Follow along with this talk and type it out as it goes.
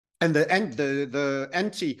And the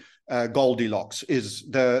anti Goldilocks is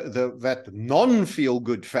that non-feel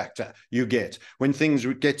good factor you get when things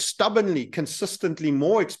get stubbornly, consistently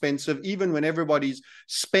more expensive, even when everybody's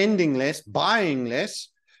spending less, buying less,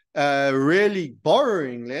 really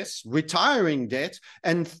borrowing less, retiring debt,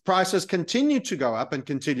 and prices continue to go up and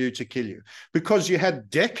continue to kill you because you had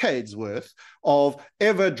decades worth of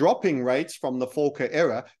ever dropping rates from the Volcker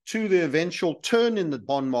era to the eventual turn in the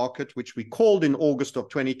bond market, which we called in August of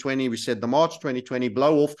 2020. We said the March 2020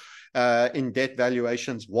 blow off in debt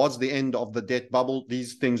valuations was the end of the debt bubble.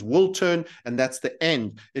 These things will turn, and that's the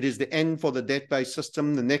end. It is the end for the debt-based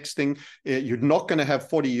system. The next thing, you're not going to have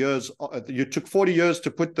 40 years. You took 40 years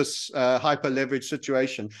to put this hyper-leveraged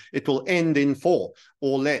situation. It will end in 4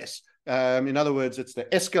 or less. In other words, it's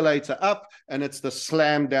the escalator up and it's the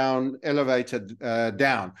slam down, elevated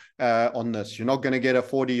down on this. You're not going to get a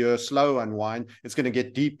 40-year slow unwind. It's going to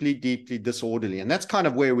get deeply, deeply disorderly. And that's kind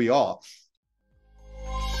of where we are.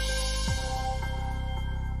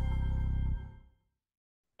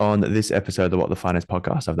 On this episode of the What the Finance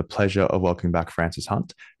podcast, I have the pleasure of welcoming back Francis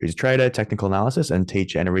Hunt, who's a trader, technical analysis, and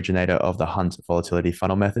teacher and originator of the Hunt Volatility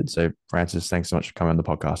Funnel Method. So, Francis, thanks so much for coming on the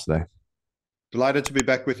podcast today. Delighted to be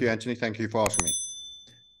back with you, Anthony. Thank you for asking me.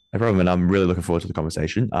 No problem. And I'm really looking forward to the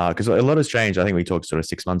conversation because a lot has changed. I think we talked sort of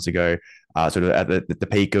 6 months ago, sort of at the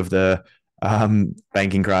peak of the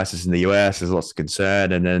banking crisis in the US. There's lots of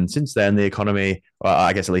concern. And then since then, the economy, well,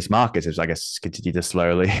 I guess at least markets, has, I guess, continued to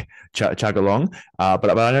slowly chug along.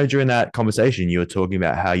 But I know during that conversation, you were talking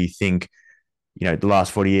about how you think, the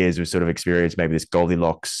last 40 years we've sort of experienced maybe this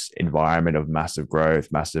Goldilocks environment of massive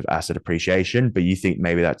growth, massive asset appreciation, but you think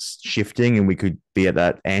maybe that's shifting and we could be at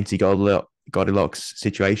that anti-Goldilocks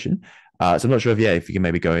situation. So I'm not sure if you can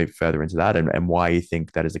maybe go further into that and why you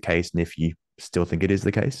think that is the case and if you still think it is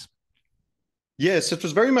the case. Yes, it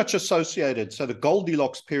was very much associated. So the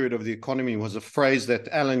Goldilocks period of the economy was a phrase that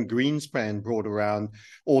Alan Greenspan brought around,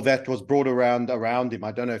 or that was brought around him.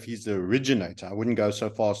 I don't know if he's the originator. I wouldn't go so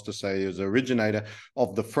far as to say he was the originator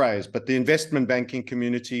of the phrase, but the investment banking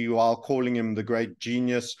community, while calling him the great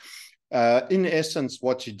genius, in essence,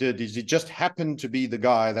 what he did is he just happened to be the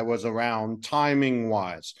guy that was around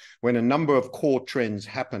timing-wise when a number of core trends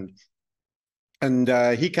happened. And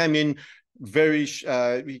he came in kind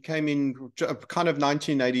of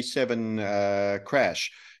 1987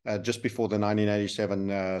 crash, just before the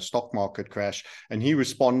 1987 stock market crash, and he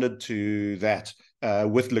responded to that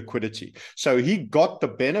with liquidity. So he got the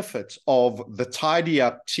benefit of the tidy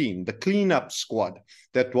up team, the cleanup squad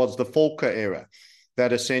that was the Volcker era,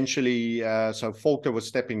 that essentially, so Volcker was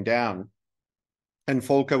stepping down, and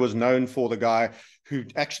Volcker was known for the guy who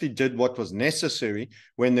actually did what was necessary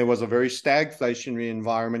when there was a very stagflationary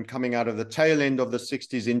environment coming out of the tail end of the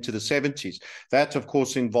 60s into the 70s. That, of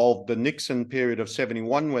course, involved the Nixon period of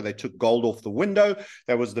 71, where they took gold off the window.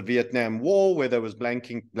 There was the Vietnam War, where there was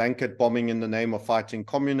blanket bombing in the name of fighting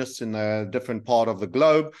communists in a different part of the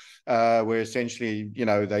globe, where essentially,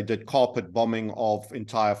 they did carpet bombing of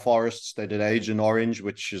entire forests. They did Agent Orange,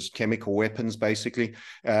 which is chemical weapons, basically,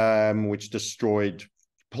 which destroyed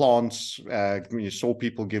plants. You saw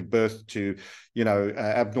people give birth to,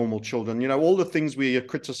 abnormal children, all the things we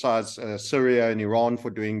criticize Syria and Iran for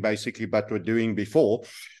doing, basically, but were doing before.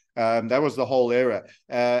 That was the whole era.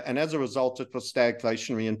 And as a result, it was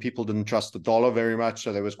stagflationary and people didn't trust the dollar very much.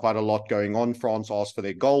 So there was quite a lot going on. France asked for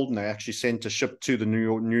their gold and they actually sent a ship to the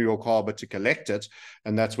New York harbor to collect it.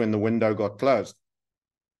 And that's when the window got closed.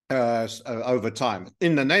 Over time,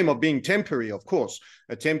 in the name of being temporary, of course,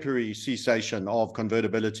 a temporary cessation of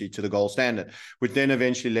convertibility to the gold standard, which then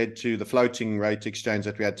eventually led to the floating rate exchange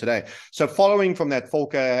that we had today. So following from that,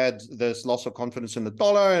 Volcker had this loss of confidence in the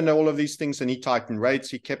dollar and all of these things, and he tightened rates.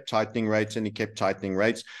 He kept tightening rates and he kept tightening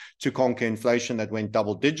rates to conquer inflation that went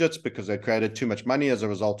double digits because they created too much money as a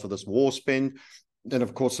result of this war spend. Then,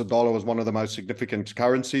 of course, the dollar was one of the most significant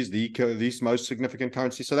currencies, the most significant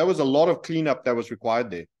currency. So there was a lot of cleanup that was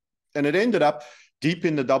required there. And it ended up deep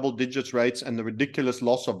in the double digits rates and the ridiculous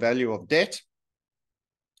loss of value of debt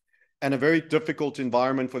and a very difficult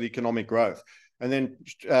environment for the economic growth. And then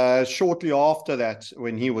shortly after that,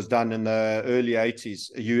 when he was done in the early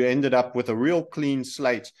 80s, you ended up with a real clean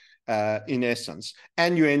slate, in essence.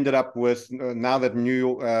 And you ended up with, now that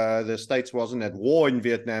the States wasn't at war in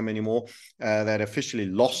Vietnam anymore, that officially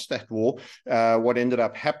lost that war, what ended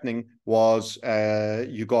up happening was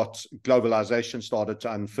you got globalization started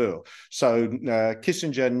to unfurl. So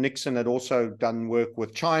Kissinger and Nixon had also done work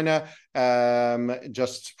with China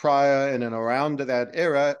just prior in and around that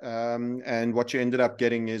era. And what you ended up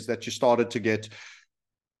getting is that you started to get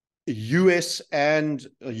US and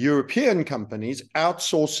European companies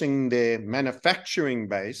outsourcing their manufacturing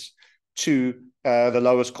base to the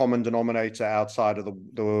lowest common denominator outside of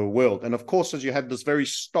the world. And of course, as you had this very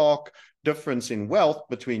stark difference in wealth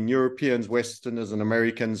between Europeans, Westerners, and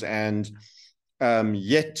Americans, and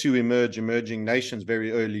yet to emerging nations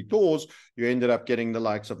very early doors, you ended up getting the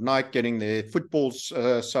likes of Nike getting their footballs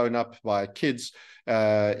sewn up by kids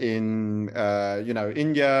in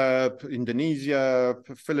India, Indonesia,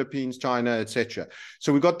 Philippines, China, etc.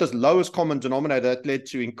 So we got this lowest common denominator that led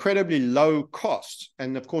to incredibly low costs.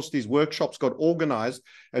 And of course, these workshops got organized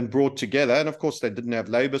and brought together. And of course, they didn't have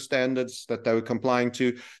labor standards that they were complying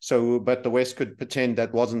to. So, but the West could pretend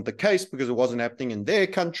that wasn't the case because it wasn't happening in their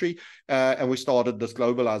country. And we started this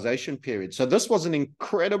globalization period. So this was an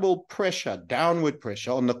incredible pressure, downward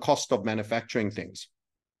pressure on the cost of manufacturing things.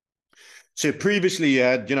 So previously you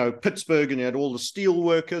had, Pittsburgh, and you had all the steel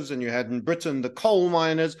workers, and you had in Britain the coal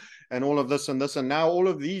miners and all of this and this. And now all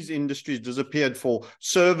of these industries disappeared for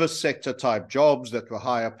service sector type jobs that were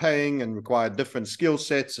higher paying and required different skill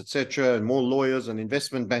sets, etc., and more lawyers and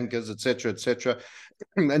investment bankers, etc., etc.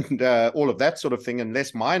 And all of that sort of thing, and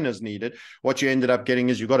less miners needed. What you ended up getting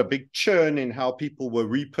is you got a big churn in how people were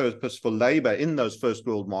repurposed for labor in those first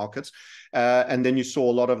world markets. And then you saw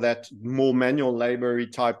a lot of that more manual labor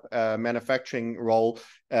type manufacturing role,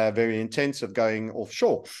 very intensive, going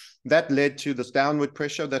offshore. That led to this downward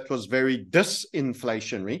pressure that was very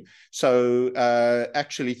disinflationary. So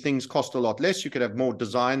actually things cost a lot less. You could have more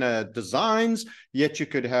designer designs, yet you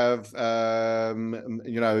could have,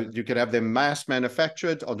 you could have them mass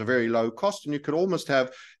manufactured on a very low cost, and you could almost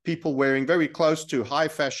have people wearing very close to high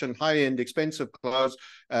fashion, high-end, expensive clothes.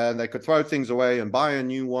 They could throw things away and buy a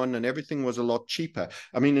new one, and everything was a lot cheaper.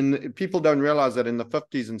 I mean, people don't realize that in the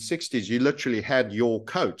 50s and 60s, you literally had your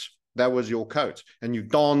coat. That was your coat, and you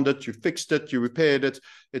darned it, you fixed it, you repaired it,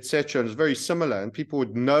 etc. And it's very similar, and people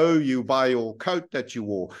would know you by your coat that you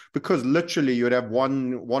wore, because literally you would have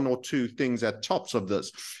one or two things at tops of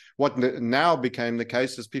this. What now became the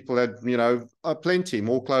case is people had, plenty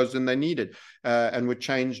more clothes than they needed, and would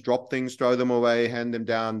change, drop things, throw them away, hand them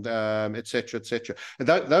down, etc., etc. And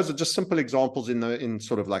those are just simple examples in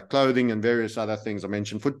sort of like clothing and various other things. I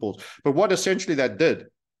mentioned footballs, but what essentially that did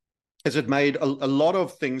is it made a lot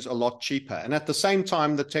of things a lot cheaper. And at the same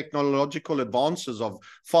time, the technological advances of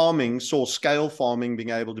farming saw scale farming being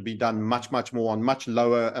able to be done much, much more on much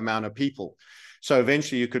lower amount of people. So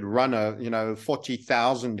eventually you could run a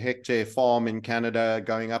 40,000 hectare farm in Canada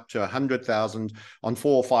going up to 100,000 on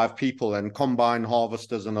 4 or 5 people, and combine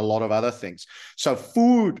harvesters and a lot of other things. So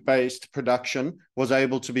food-based production was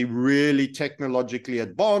able to be really technologically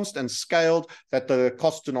advanced and scaled, that the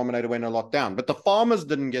cost denominator went a lot down. But the farmers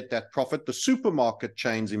didn't get that profit. The supermarket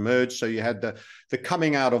chains emerged. So you had the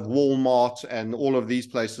coming out of Walmart and all of these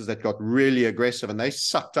places that got really aggressive, and they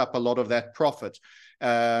sucked up a lot of that profit.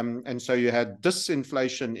 And so you had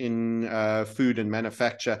disinflation in food and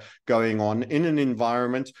manufacture going on in an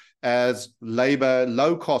environment as labor,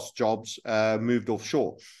 low-cost jobs moved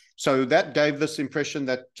offshore. So that gave this impression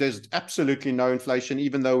that there's absolutely no inflation,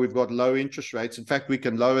 even though we've got low interest rates. In fact, we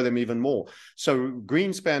can lower them even more. So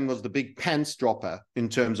Greenspan was the big pants dropper in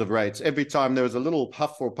terms of rates. Every time there was a little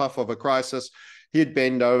huff or puff of a crisis, he'd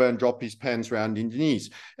bend over and drop his pants around his knees.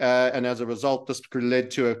 And as a result, this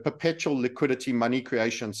led to a perpetual liquidity money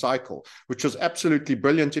creation cycle, which was absolutely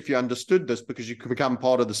brilliant if you understood this, because you could become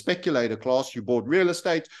part of the speculator class. You bought real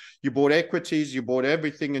estate, you bought equities, you bought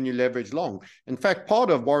everything, and you leveraged long. In fact, part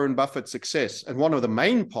of Warren Buffett's success, and one of the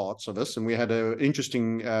main parts of this, and we had an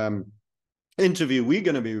interesting interview we're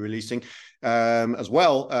going to be releasing as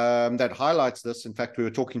well, that highlights this. In fact, we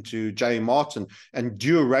were talking to Jay Martin, and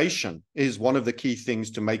duration is one of the key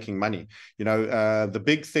things to making money. The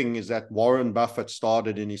big thing is that Warren Buffett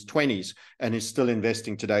started in his 20s and is still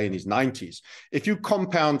investing today in his 90s. If you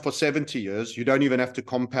compound for 70 years, you don't even have to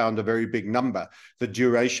compound a very big number. The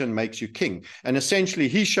duration makes you king. And essentially,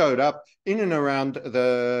 he showed up in and around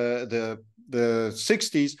the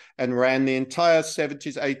 60s and ran the entire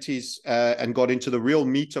 70s, 80s, and got into the real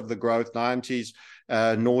meat of the growth, 90s,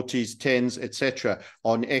 noughties, 10s, etc.,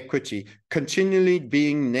 on equity, continually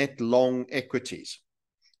being net long equities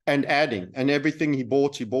and adding. And everything he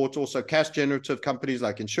bought also cash generative companies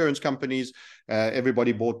like insurance companies.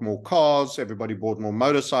 Everybody bought more cars, everybody bought more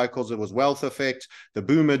motorcycles. It was wealth effect, the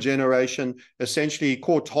boomer generation. Essentially, he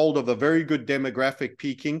caught hold of a very good demographic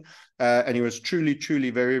peaking, and he was truly, truly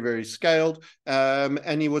very, very scaled.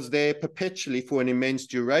 And he was there perpetually for an immense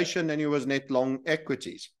duration, and he was net long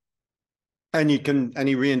equities. And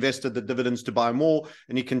he reinvested the dividends to buy more,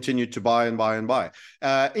 and he continued to buy and buy and buy.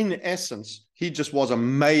 In essence, he just was a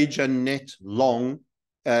major net long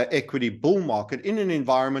equity bull market in an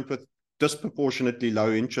environment with disproportionately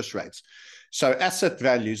low interest rates. So asset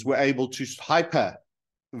values were able to hyper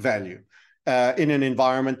value in an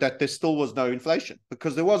environment that there still was no inflation,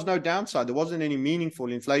 because there was no downside. There wasn't any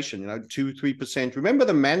meaningful inflation, 2-3%. Remember,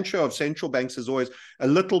 the mantra of central banks is always a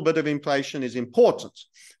little bit of inflation is important.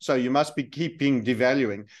 So you must be keeping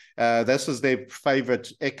devaluing. This is their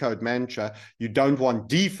favorite echoed mantra. You don't want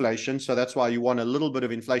deflation, so that's why you want a little bit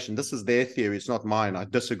of inflation. This is their theory. It's not mine. I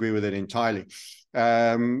disagree with it entirely.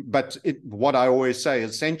 But what I always say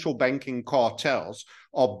is central banking cartels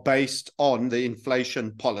are based on the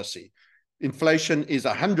inflation policy. Inflation is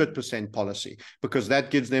 100% policy, because that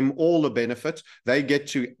gives them all the benefit. They get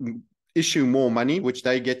to issue more money, which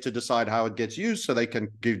they get to decide how it gets used. So they can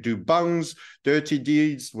do bungs, dirty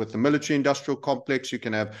deeds with the military industrial complex. You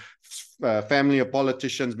can have family of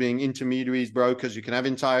politicians being intermediaries, brokers. You can have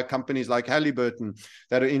entire companies like Halliburton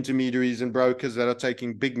that are intermediaries and brokers that are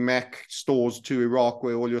taking Big Mac stores to Iraq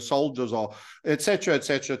where all your soldiers are, etc.,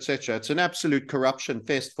 etc., etc. It's an absolute corruption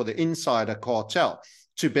fest for the insider cartel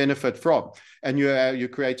to benefit from. And you're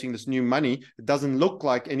creating this new money. It doesn't look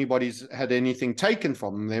like anybody's had anything taken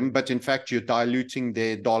from them, but in fact, you're diluting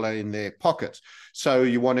their dollar in their pocket. So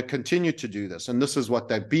you want to continue to do this. And this is what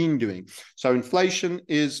they've been doing. So inflation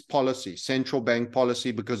is policy, central bank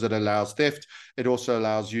policy, because it allows theft. It also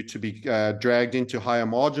allows you to be dragged into higher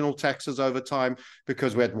marginal taxes over time,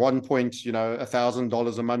 because we're at one point,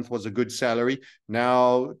 $1,000 a month was a good salary.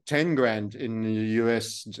 Now 10 grand in the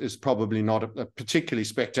US is probably not a particularly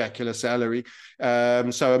spectacular salary.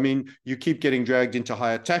 So, I mean, you keep getting dragged into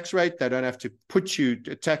higher tax rate. They don't have to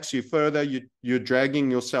tax you further. You're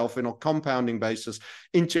dragging yourself in a compounding basis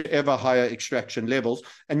into ever higher extraction levels.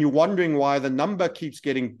 And you're wondering why the number keeps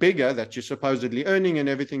getting bigger that you're supposedly earning and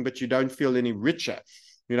everything, but you don't feel any richer.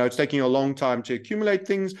 It's taking a long time to accumulate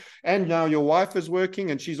things. And now your wife is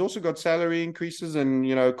working and she's also got salary increases and,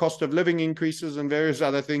 cost of living increases and various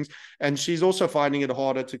other things. And she's also finding it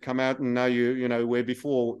harder to come out. And now where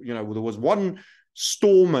before, there was one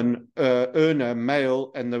storeman earner,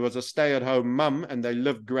 male, and there was a stay-at-home mum, and they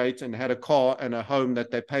lived great and had a car and a home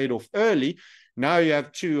that they paid off early. Now you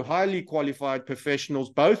have two highly qualified professionals,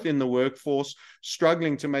 both in the workforce,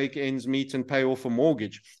 struggling to make ends meet and pay off a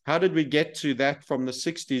mortgage. How did we get to that from the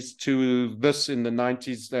 60s to this in the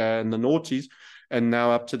 90s and the noughties, and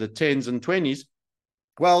now up to the 10s and 20s?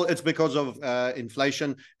 Well, it's because of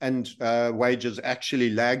inflation and wages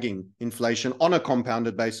actually lagging inflation on a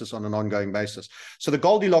compounded basis, on an ongoing basis. So the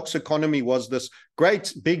Goldilocks economy was this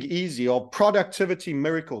great, big, easy, or productivity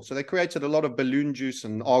miracle. So they created a lot of balloon juice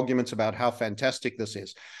and arguments about how fantastic this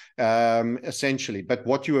is, essentially. But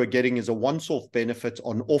what you are getting is a once-off benefit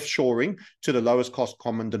on offshoring to the lowest cost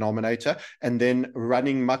common denominator, and then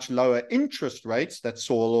running much lower interest rates that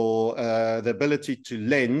saw the ability to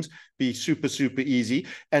lend be super, super easy,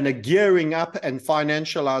 and a gearing up and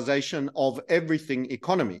financialization of everything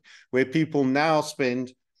economy, where people now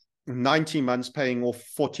spend 90 months paying off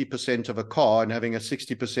 40% of a car and having a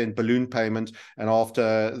 60% balloon payment. And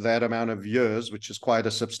after that amount of years, which is quite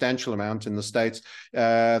a substantial amount in the States,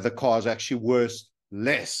 the car is actually worth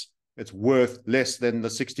less. It's worth less than the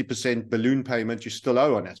 60% balloon payment you still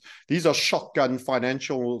owe on it. These are shotgun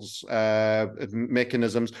financials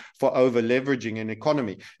mechanisms for over leveraging an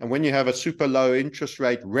economy. And when you have a super low interest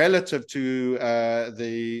rate relative to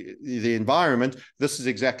the environment, this is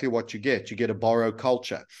exactly what you get. You get a borrow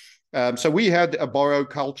culture. So we had a borrow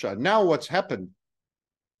culture. Now what's happened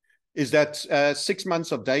is that 6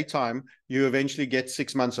 months of daytime, you eventually get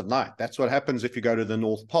 6 months of night. That's what happens if you go to the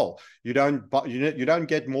North Pole. You don't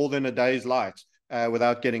get more than a day's light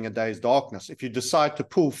without getting a day's darkness. If you decide to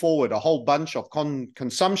pull forward a whole bunch of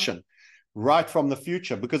consumption right from the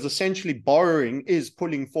future, because essentially borrowing is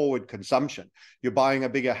pulling forward consumption. You're buying a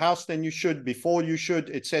bigger house than you should, before you should,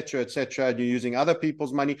 etc., etc., and you're using other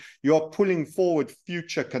people's money. You're pulling forward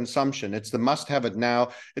future consumption. It's the must have it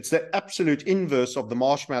now. It's the absolute inverse of the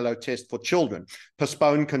marshmallow test for children.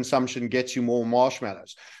 Postponed consumption gets you more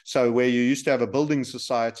marshmallows. So where you used to have a building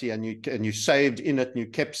society and you saved in it and you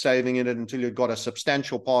kept saving in it until you got a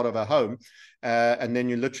substantial part of a home, and then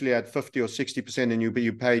you literally had 50 or 60% and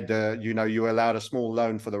you paid, you were allowed a small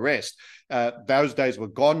loan for the rest. Those days were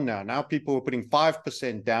gone now. Now people were putting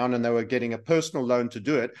 5% down and they were getting a personal loan to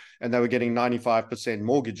do it, and they were getting 95%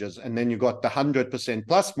 mortgages. And then you got the 100%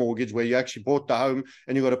 plus mortgage where you actually bought the home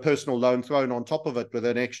and you got a personal loan thrown on top of it with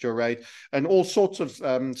an extra rate and all sorts of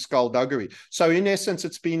skullduggery. So in essence,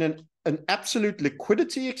 it's been an absolute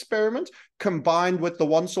liquidity experiment combined with the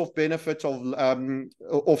once-off benefit of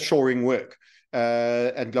offshoring work.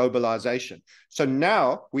 and globalization. So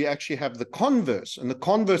now we actually have the converse, and the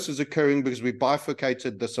converse is occurring because we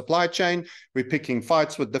bifurcated the supply chain. We're picking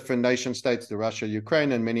fights with different nation states, the Russia,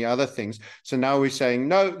 Ukraine, and many other things. So now we're saying,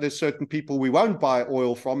 no, there's certain people we won't buy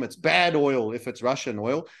oil from. It's bad oil if it's Russian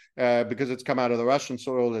oil, because it's come out of the Russian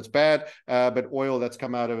soil, it's bad. But oil that's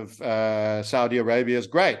come out of Saudi Arabia is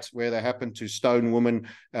great, where they happen to stone women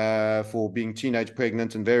for being teenage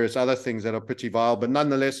pregnant and various other things that are pretty vile. But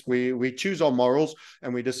nonetheless, we choose our morals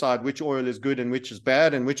and we decide which oil is good and which is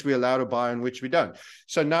bad, and which we allow to buy and which we don't.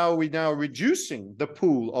 So now we're reducing the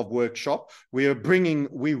pool of workshop. We're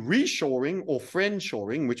reshoring or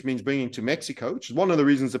friendshoring, which means bringing to Mexico, which is one of the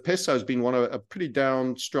reasons the peso has been a pretty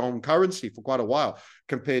down strong currency for quite a while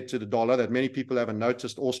compared to the dollar, that many people haven't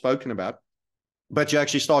noticed or spoken about. But you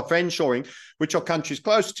actually start friendshoring, which are countries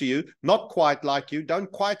close to you, not quite like you,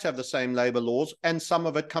 don't quite have the same labor laws, and some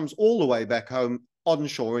of it comes all the way back home,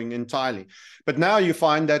 onshoring entirely. But now you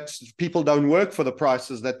find that people don't work for the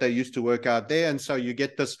prices that they used to work out there, and so you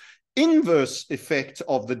get this inverse effect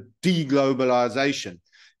of the deglobalization.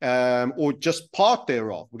 Or just part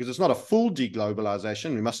thereof, because it's not a full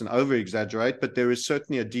deglobalization. We mustn't over-exaggerate, but there is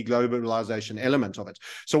certainly a deglobalization element of it.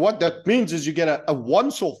 So what that means is you get a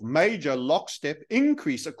once-off major lockstep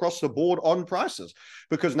increase across the board on prices,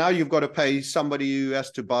 because now you've got to pay somebody who has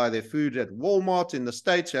to buy their food at Walmart in the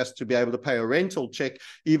States, who has to be able to pay a rental check.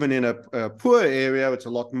 Even in a poor area, it's a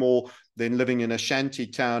lot more than living in a shanty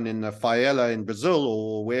town in a favela in Brazil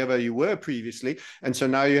or wherever you were previously. And so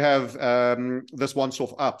now you have this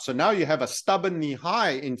once-off up. So now you have a stubbornly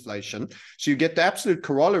high inflation. So you get the absolute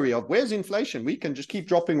corollary of, where's inflation? We can just keep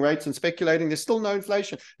dropping rates and speculating. There's still no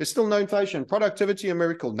inflation. There's still no inflation. Productivity, a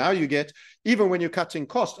miracle. Now you get, even when you're cutting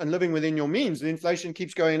costs and living within your means, the inflation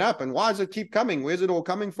keeps going up. And why does it keep coming? Where's it all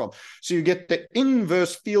coming from? So you get the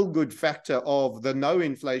inverse feel-good factor of the no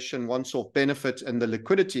inflation once-off benefit and the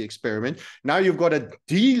liquidity experiment. Now you've got a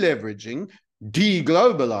deleveraging,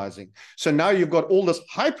 deglobalizing. So now you've got all this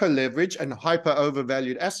hyper leverage and hyper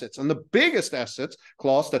overvalued assets. And the biggest asset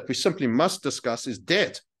class that we simply must discuss is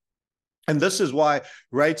debt. And this is why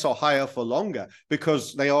rates are higher for longer,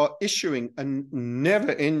 because they are issuing a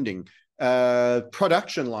never-ending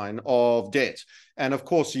production line of debt. And of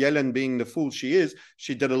course, Yellen, being the fool she is,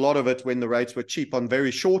 she did a lot of it when the rates were cheap on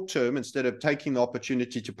very short term, instead of taking the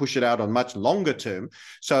opportunity to push it out on much longer term.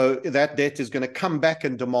 So that debt is going to come back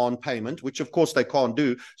and demand payment, which of course they can't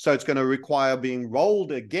do. So it's going to require being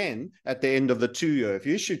rolled again at the end of the 2 year. If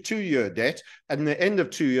you issue 2 year debt, at the end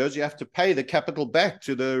of 2 years, you have to pay the capital back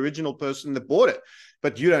to the original person that bought it.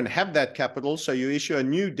 But you don't have that capital, so you issue a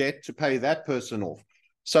new debt to pay that person off.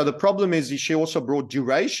 So the problem is she also brought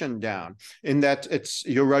duration down, in that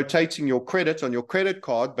you're rotating your credit on your credit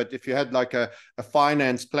card. But if you had like a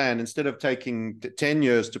finance plan, instead of taking 10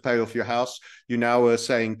 years to pay off your house, you now are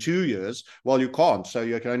saying 2 years. Well, you can't. So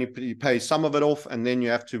you can only pay some of it off, and then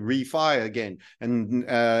you have to refi again. And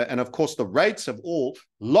of course, the rates have all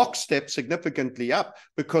lockstep significantly up,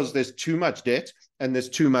 because there's too much debt and there's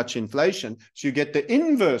too much inflation. So you get the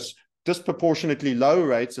inverse, disproportionately low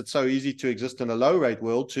rates. It's so easy to exist in a low rate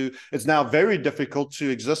world, it's now very difficult to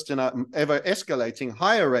exist in an ever escalating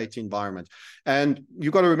higher rate environment. And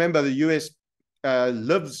you've got to remember, the US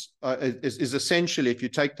is essentially, if you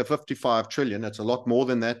take the 55 trillion, it's a lot more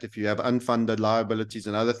than that if you have unfunded liabilities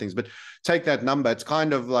and other things, but take that number, it's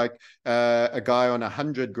kind of like a guy on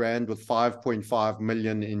 100 grand with 5.5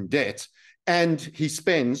 million in debt, and he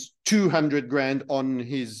spends 200 grand on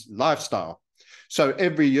his lifestyle. So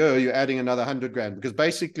every year you're adding another 100 grand, because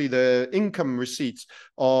basically the income receipts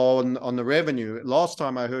on the revenue, last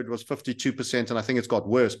time I heard, was 52%. And I think it's got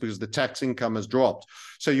worse because the tax income has dropped.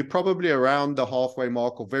 So you're probably around the halfway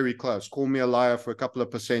mark or very close. Call me a liar for a couple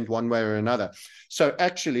of percent one way or another. So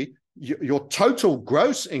actually your total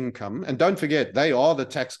gross income, and don't forget, they are the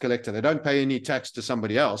tax collector. They don't pay any tax to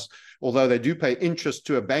somebody else, although they do pay interest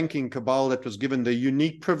to a banking cabal that was given the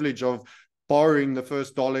unique privilege of borrowing the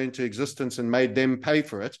first dollar into existence and made them pay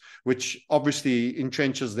for it, which obviously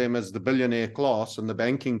entrenches them as the billionaire class and the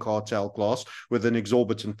banking cartel class with an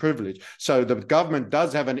exorbitant privilege. So the government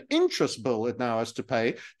does have an interest bill it now has to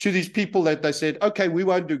pay to these people that they said, okay, we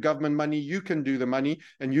won't do government money, you can do the money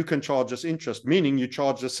and you can charge us interest, meaning you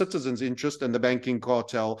charge the citizens interest, and the banking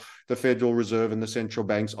cartel, the Federal Reserve and the central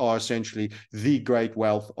banks are essentially the great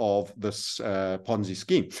wealth of this Ponzi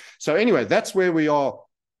scheme. So anyway, that's where we are.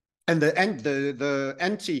 And the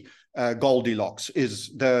anti-goldilocks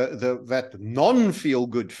is that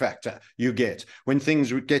non-feel-good factor you get when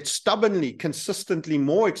things get stubbornly, consistently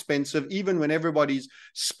more expensive, even when everybody's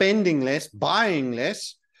spending less, buying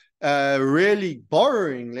less. really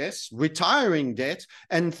borrowing less, retiring debt,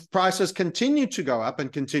 and prices continue to go up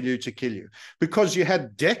and continue to kill you because you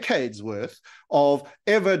had decades worth of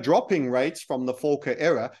ever dropping rates from the Volcker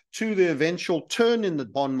era to the eventual turn in the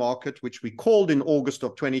bond market, which we called in August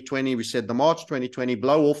of 2020. We said the March 2020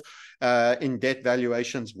 blow off in debt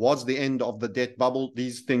valuations was the end of the debt bubble.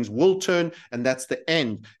 These things will turn, and that's the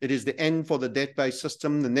end. It is the end for the debt-based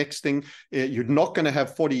system. The next thing, you're not going to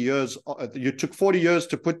have 40 years. You took 40 years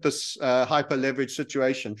to put this hyper-leveraged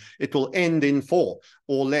situation. It will end in 4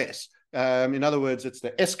 or less. In other words, it's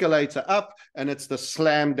the escalator up and it's the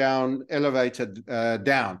slam down elevator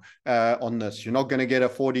down on this. You're not going to get a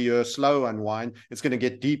 40-year slow unwind. It's going to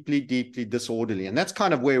get deeply, deeply disorderly. And that's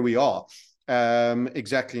kind of where we are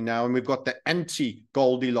exactly now. And we've got the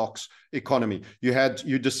anti-goldilocks economy.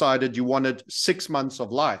 You decided you wanted 6 months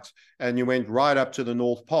of light and you went right up to the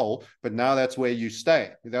North Pole, but now that's where you stay.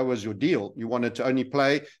 That was your deal. You wanted to only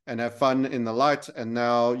play and have fun in the light, and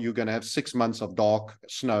now you're going to have 6 months of dark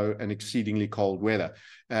snow and exceedingly cold weather,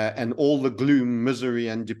 and all the gloom, misery,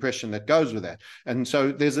 and depression that goes with that. And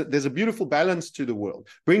so there's a beautiful balance to the world.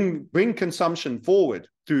 Bring consumption forward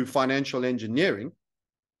through financial engineering.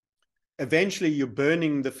 Eventually you're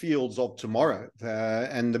burning the fields of tomorrow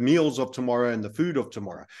and the meals of tomorrow and the food of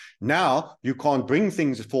tomorrow. Now you can't bring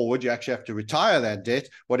things forward. You actually have to retire that debt.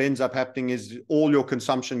 What ends up happening is all your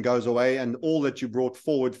consumption goes away, and all that you brought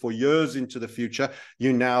forward for years into the future,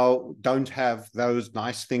 you now don't have those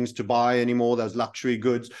nice things to buy anymore, those luxury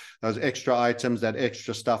goods, those extra items, that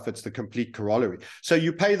extra stuff. It's the complete corollary. So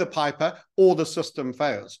you pay the piper or the system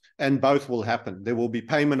fails, and both will happen. There will be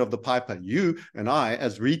payment of the piper. You and I,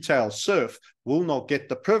 as retail serf, will not get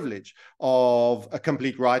the privilege of a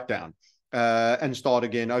complete write-down and start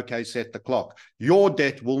again. Okay, set the clock. Your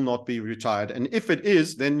debt will not be retired. And if it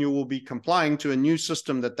is, then you will be complying to a new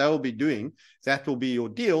system that they'll be doing. That will be your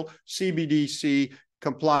deal. CBDC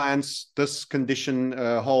compliance, this condition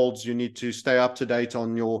holds. You need to stay up to date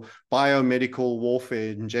on your biomedical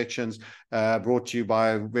warfare injections brought to you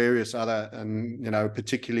by various other and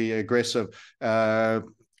particularly aggressive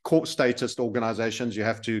court statist organizations. You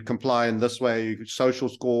have to comply in this way: social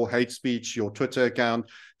score, hate speech, your Twitter account,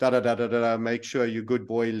 make sure you're good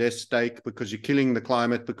boy, less steak because you're killing the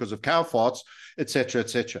climate because of cow farts, etc.,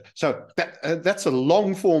 etc. So that's a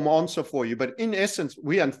long form answer for you, but in essence,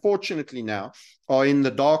 we unfortunately now are in the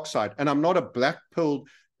dark side. And I'm not a black-pilled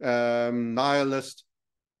nihilist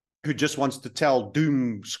who just wants to tell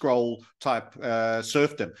doom scroll type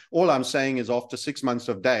serfdom. All I'm saying is after 6 months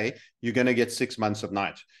of day, you're going to get 6 months of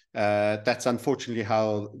night. That's unfortunately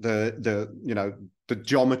how the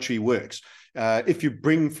geometry works. If you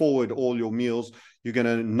bring forward all your meals, you're going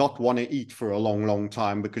to not want to eat for a long, long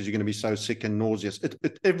time because you're going to be so sick and nauseous.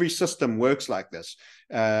 Every system works like this.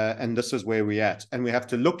 And this is where we're at. And we have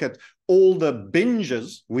to look at all the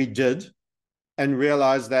binges we did and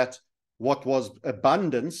realize that what was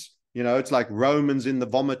abundance, it's like Romans in the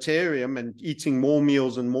vomitarium and eating more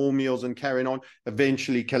meals and carrying on,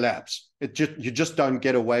 eventually collapse. You just don't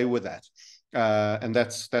get away with that. And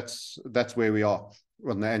that's where we are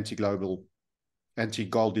on the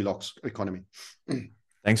anti-Goldilocks economy.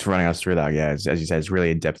 Thanks for running us through that. Yeah, as you said, it's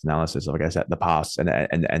really in-depth analysis of, I guess, at the past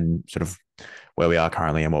and sort of where we are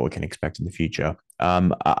currently and what we can expect in the future.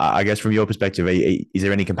 I guess from your perspective, is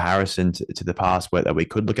there any comparison to the past that we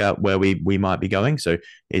could look at where we might be going? So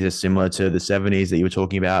is it similar to the 70s that you were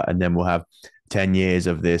talking about, and then we'll have 10 years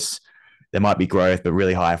of this? There might be growth, but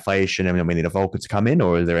really high inflation, and then we need a Volcker to come in,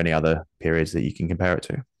 or is there any other periods that you can compare it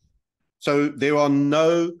to? So there are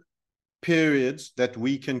no periods that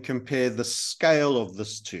we can compare the scale of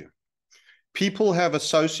this to. People have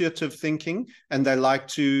associative thinking, and they like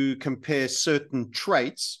to compare certain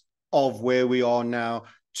traits of where we are now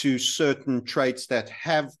to certain traits that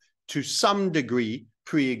have, to some degree,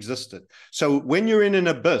 pre-existed. So when you're in an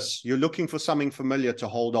abyss, you're looking for something familiar to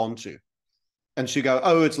hold on to. And so you go,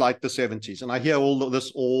 oh, it's like the 70s. And I hear all of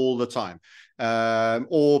this all the time.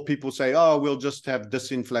 Or people say, oh, we'll just have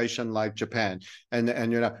disinflation like Japan. And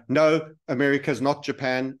no, America's not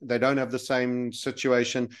Japan. They don't have the same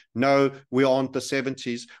situation. No, we aren't the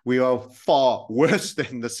 70s. We are far worse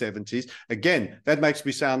than the 70s. Again, that makes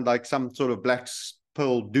me sound like some sort of black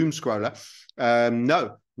pill doom scroller.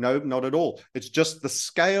 No, not at all. It's just the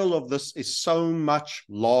scale of this is so much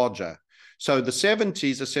larger. So the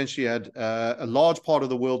 70s essentially had a large part of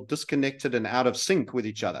the world disconnected and out of sync with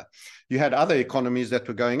each other. you had other economies that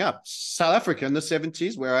were going up. South Africa in the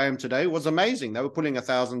 70s, where I am today, was amazing. They were pulling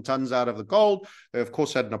 1,000 tons out of the gold. They, of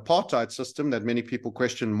course, had an apartheid system that many people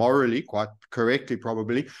question morally, quite correctly,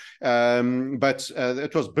 probably. But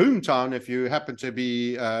it was boomtown if you happen to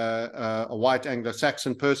be a white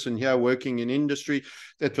Anglo-Saxon person here working in industry.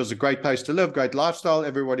 It was a great place to live, great lifestyle.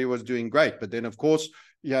 Everybody was doing great. But then, of course,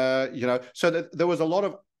 yeah, you know, so that there was a lot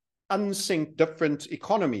of unsynced different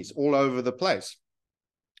economies all over the place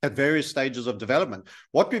at various stages of development.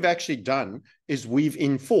 What we've actually done is we've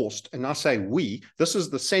enforced, and I say we, this is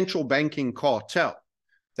the central banking cartel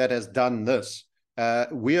that has done this.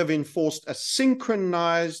 We have enforced a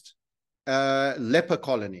synchronized leper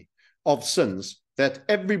colony of sins that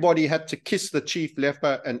everybody had to kiss the chief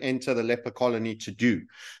leper and enter the leper colony to do.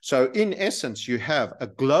 So in essence, you have a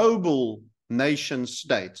global nation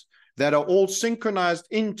state that are all synchronized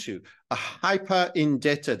into a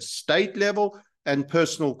hyper-indebted state level and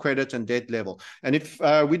personal credit and debt level. And if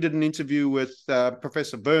we did an interview with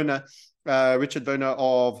Professor Werner, Richard Werner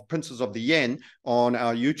of Princes of the Yen on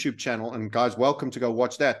our YouTube channel, and guys, welcome to go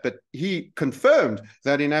watch that. But he confirmed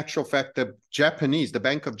that in actual fact, the Japanese, the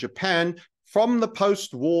Bank of Japan, from the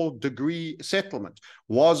post-war degree settlement,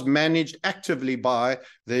 was managed actively by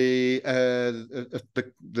the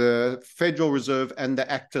Federal Reserve and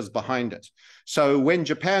the actors behind it. So when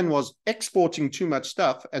Japan was exporting too much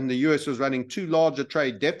stuff and the US was running too large a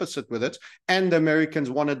trade deficit with it, and the Americans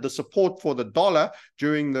wanted the support for the dollar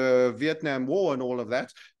during the Vietnam War and all of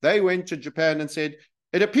that, they went to Japan and said,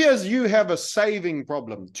 it appears you have a saving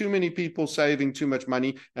problem. Too many people saving too much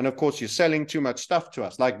money. And of course, you're selling too much stuff to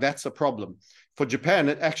us. Like, that's a problem. For Japan,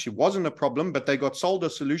 it actually wasn't a problem, but they got sold a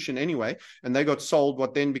solution anyway. And they got sold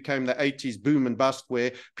what then became the 80s boom and bust,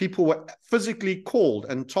 where people were physically called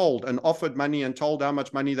and told and offered money and told how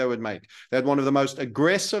much money they would make. They had one of the most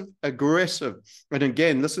aggressive. And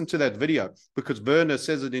again, listen to that video, because Werner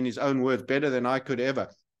says it in his own words better than I could ever.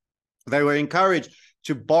 They were encouraged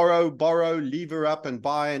to borrow, lever up and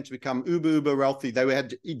buy, and to become uber wealthy. They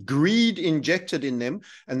had greed injected in them,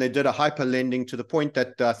 and they did a hyper lending to the point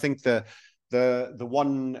that I think the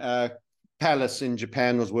one palace in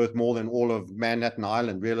Japan was worth more than all of Manhattan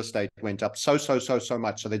Island. Real estate went up so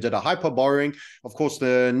much. So they did a hyper borrowing. Of course,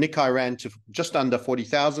 the Nikkei ran to just under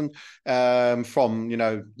 40,000 from, you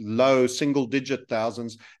know, low single digit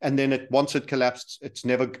thousands. And then once it collapsed,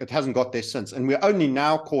 it hasn't got there since. And we're only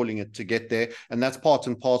now calling it to get there. And that's part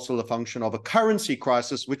and parcel a function of a currency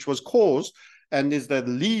crisis, which was caused and is the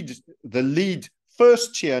lead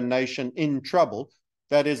first tier nation in trouble,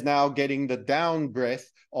 that is now getting the down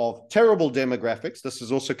breath of terrible demographics. This is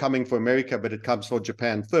also coming for America, but it comes for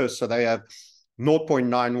Japan first. So they have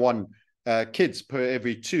 0.91 kids per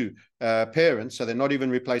every two parents. So they're not even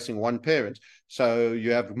replacing one parent. So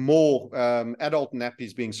you have more adult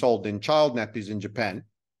nappies being sold than child nappies in Japan.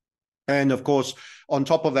 And of course, on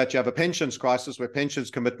top of that, you have a pensions crisis where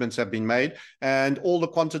pensions commitments have been made, and all the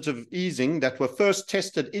quantitative easing that were first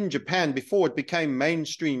tested in Japan before it became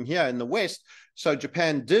mainstream here in the West. So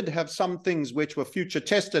Japan did have some things which were future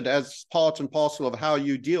tested as part and parcel of how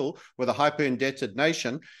you deal with a hyper-indebted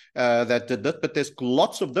nation that did that. But there's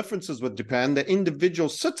lots of differences with Japan. The individual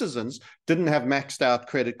citizens didn't have maxed out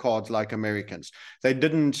credit cards like Americans. They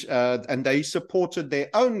didn't, and they supported their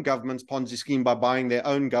own government's Ponzi scheme by buying their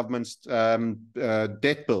own government's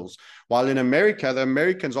debt bills. While in America, the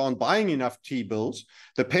Americans aren't buying enough T-bills.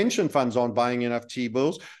 The pension funds aren't buying enough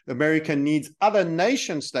T-bills. America needs other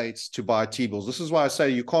nation states to buy T-bills. This is why I say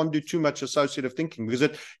you can't do too much associative thinking, because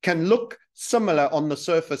it can look similar on the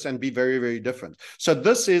surface and be very different. So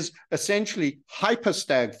this is essentially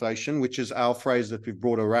hyper-stagflation, which is our phrase that we've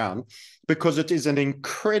brought around, because it is an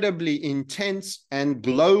incredibly intense and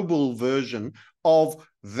global version of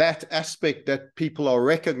that aspect that people are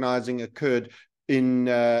recognizing occurred in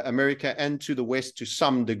America and to the West to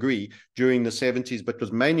some degree during the 70s, but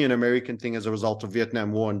was mainly an American thing as a result of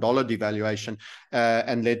Vietnam War and dollar devaluation,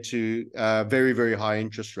 and led to very high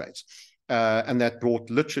interest rates. And that brought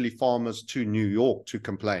literally farmers to New York to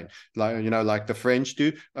complain, like the French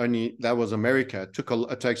do. Only that was America.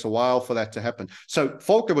 It takes a while for that to happen. So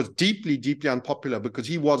Volcker was deeply unpopular because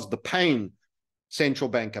he was the pain central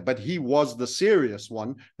banker, but he was the serious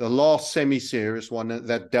one, the last semi-serious one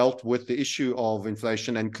that dealt with the issue of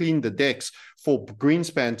inflation and cleaned the decks for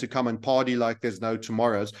Greenspan to come and party like there's no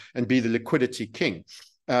tomorrows and be the liquidity king.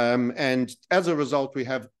 And as a result, we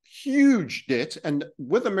have huge debt, and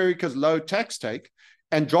with America's low tax take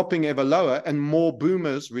and dropping ever lower and more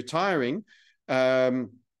boomers retiring,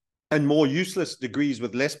 and more useless degrees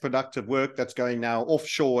with less productive work that's going now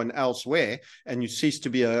offshore and elsewhere, and you cease to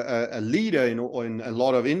be a leader in a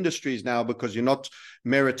lot of industries now because you're not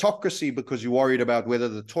meritocracy, because you're worried about whether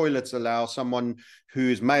the toilets allow someone who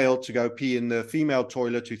is male to go pee in the female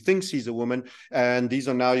toilet who thinks he's a woman. And these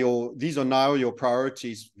are now your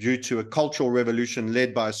priorities due to a cultural revolution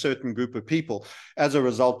led by a certain group of people. As a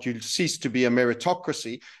result, you cease to be a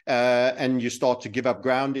meritocracy, and you start to give up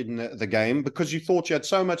ground in the game because you thought you had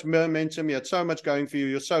so much momentum, you had so much going for you,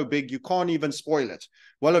 you're so big, you can't even spoil it.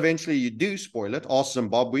 Well, eventually you do spoil it. Ask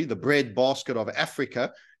Zimbabwe, the breadbasket of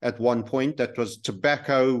Africa at one point, that was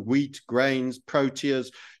tobacco, wheat, grains,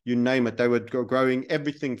 proteas, you name it. They were growing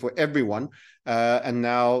everything for everyone. And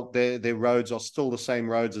now their roads are still the same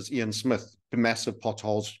roads as Ian Smith, massive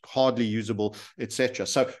potholes, hardly usable, etc.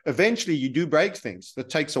 So eventually you do break things. That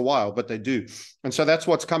takes a while, but they do. And so that's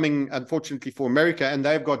what's coming, unfortunately, for America. And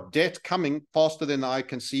they've got debt coming faster than the eye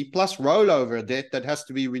can see, plus rollover debt that has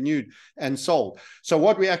to be renewed and sold. So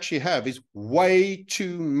what we actually have is way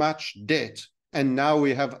too much debt. And now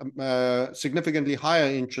we have significantly higher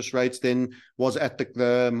interest rates than was at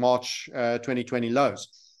the March 2020 lows.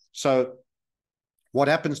 So what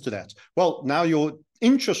happens to that? Well, now your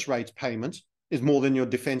interest rate payment is more than your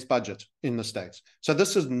defense budget in the States. So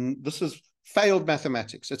this is failed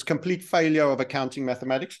mathematics. It's complete failure of accounting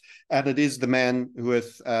mathematics. And it is the man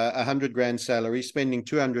with 100 grand salary spending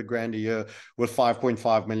 200 grand a year with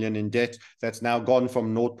 5.5 million in debt that's now gone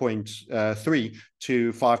from 0.3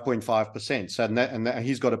 to 5.5%. So and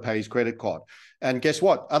he's got to pay his credit card. And guess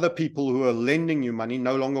what? Other people who are lending you money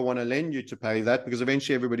no longer want to lend you to pay that, because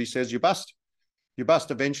eventually everybody says you bust. You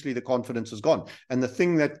bust. Eventually the confidence is gone. And the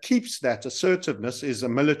thing that keeps that assertiveness is a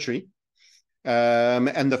military,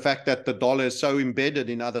 and the fact that the dollar is so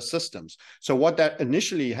embedded in other systems. So what that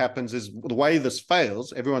initially happens is, the way this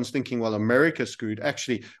fails, everyone's thinking, well, America's screwed.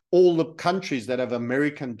 Actually, all the countries that have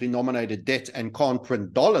American denominated debt and can't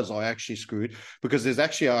print dollars are actually screwed, because there's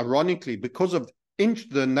actually, ironically, because of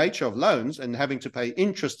the nature of loans and having to pay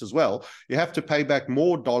interest as well, you have to pay back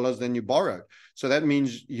more dollars than you borrowed. So that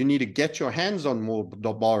means you need to get your hands on more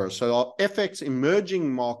borrows. So our FX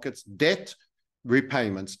emerging markets debt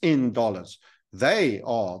repayments in dollars, they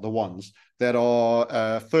are the ones that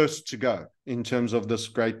are first to go in terms of this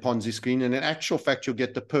great Ponzi scheme. And in actual fact, you'll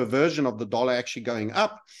get the perversion of the dollar actually going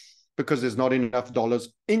up, because there's not enough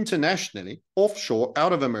dollars internationally, offshore,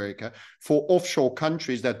 out of America, for offshore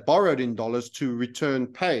countries that borrowed in dollars to return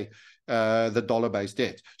pay the dollar-based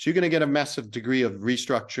debt. So you're going to get a massive degree of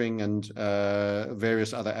restructuring and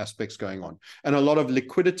various other aspects going on. And a lot of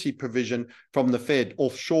liquidity provision from the Fed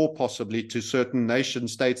offshore, possibly, to certain nation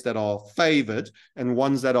states that are favored and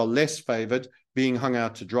ones that are less favored being hung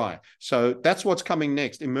out to dry. So that's what's coming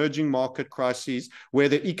next, emerging market crises, where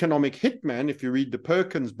the economic hitman, if you read the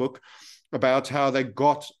Perkins book, about how they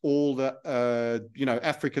got all the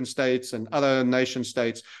African states and other nation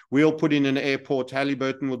states, we'll put in an airport,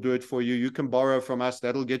 Halliburton will do it for you, you can borrow from us,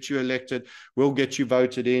 that'll get you elected, we'll get you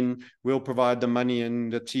voted in, we'll provide the money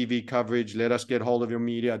and the TV coverage, let us get hold of your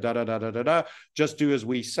media, just do as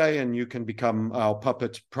we say and you can become our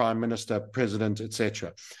puppet prime minister, president,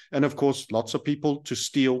 etc. And of course, lots of people to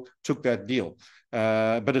steal took that deal.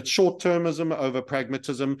 But it's short-termism over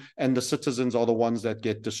pragmatism, and the citizens are the ones that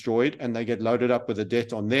get destroyed, and they get loaded up with a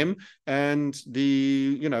debt on them, and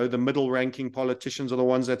the middle-ranking politicians are the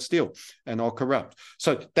ones that steal and are corrupt.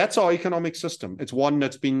 So that's our economic system. It's one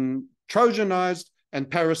that's been Trojanized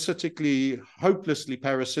and hopelessly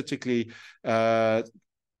parasitically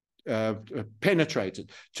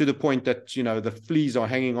penetrated to the point that the fleas are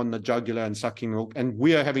hanging on the jugular and sucking milk, and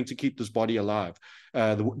we are having to keep this body alive.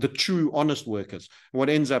 The true honest workers. What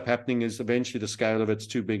ends up happening is eventually the scale of it's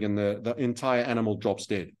too big and the entire animal drops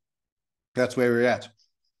dead. That's where we're at.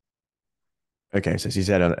 Okay, so you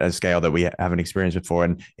said a scale that we haven't experienced before,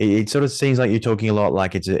 and it sort of seems like you're talking a lot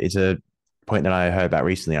like it's a point that I heard about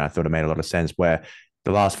recently, and I thought it made a lot of sense, where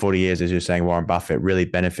the last 40 years, as you're saying, Warren Buffett really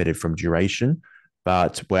benefited from duration,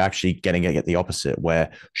 but we're actually getting at the opposite,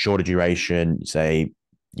 where shorter duration, say,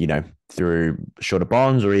 through shorter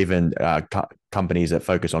bonds or even companies that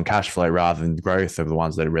focus on cash flow rather than growth are the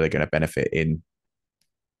ones that are really going to benefit in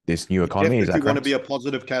this new economy. Is that correct? You want to be a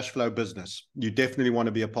positive cash flow business. You definitely want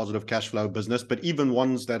to be a positive cash flow business, but even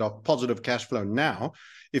ones that are positive cash flow now,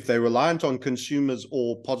 if they're reliant on consumers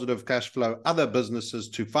or positive cash flow other businesses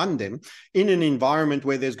to fund them, in an environment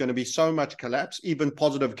where there's going to be so much collapse, even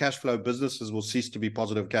positive cash flow businesses will cease to be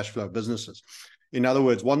positive cash flow businesses. In other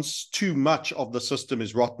words, once too much of the system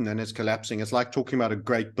is rotten and is collapsing, it's like talking about a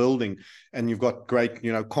great building and you've got great,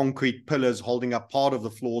 concrete pillars holding up part of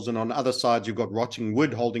the floors, and on the other side, you've got rotting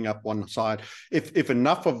wood holding up one side. If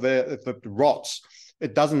enough of if it rots,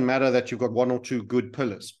 it doesn't matter that you've got one or two good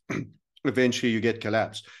pillars. Eventually you get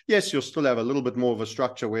collapse. Yes, you'll still have a little bit more of a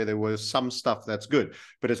structure where there was some stuff that's good,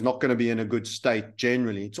 but it's not going to be in a good state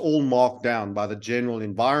generally. It's all marked down by the general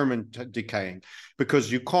environment decaying,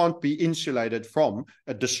 because you can't be insulated from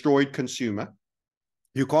a destroyed consumer.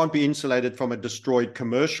 You can't be insulated from a destroyed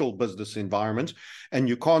commercial business environment, and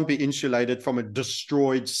you can't be insulated from a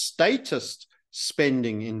destroyed statist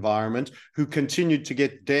spending environment who continued to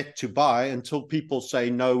get debt to buy until people say,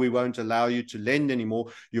 no, we won't allow you to lend anymore.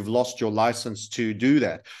 You've lost your license to do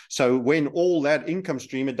that. So when all that income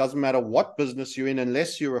stream, it doesn't matter what business you're in,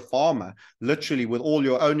 unless you're a farmer, literally with all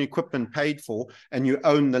your own equipment paid for and you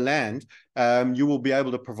own the land, you will be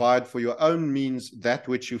able to provide for your own means that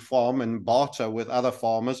which you farm and barter with other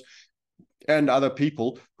farmers and other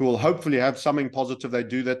people who will hopefully have something positive they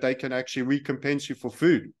do that they can actually recompense you for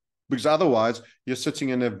food. Because otherwise, you're sitting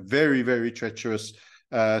in a very, very treacherous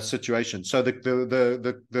situation. So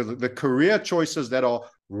the career choices that are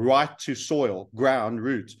right to soil, ground,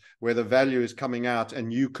 root, where the value is coming out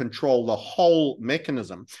and you control the whole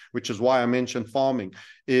mechanism, which is why I mentioned farming,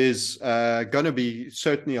 is going to be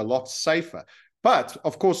certainly a lot safer. But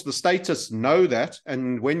of course, the statists know that.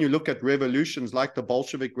 And when you look at revolutions like the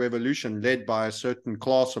Bolshevik Revolution led by a certain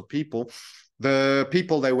class of people, the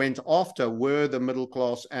people they went after were the middle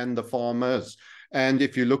class and the farmers. And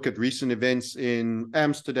if you look at recent events in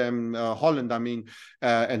Amsterdam, Holland,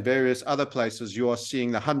 and various other places, you are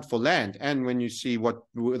seeing the hunt for land. And when you see what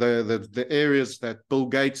the areas that Bill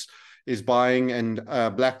Gates is buying and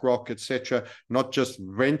BlackRock, etc., not just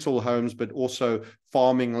rental homes, but also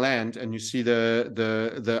farming land, and you see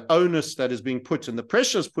the onus that is being put and the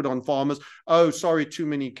pressures put on farmers. Oh, sorry, too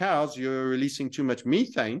many cows, you're releasing too much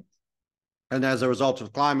methane. And as a result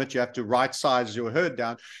of climate, you have to right-size your herd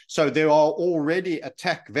down. So there are already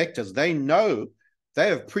attack vectors. They know, they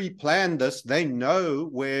have pre-planned this. They know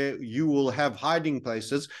where you will have hiding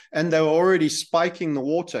places, and they're already spiking the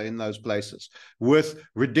water in those places with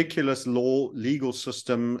ridiculous legal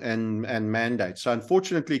system and mandates. So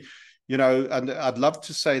unfortunately, and I'd love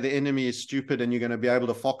to say the enemy is stupid and you're going to be able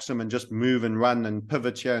to fox them and just move and run and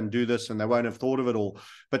pivot here and do this, and they won't have thought of it all.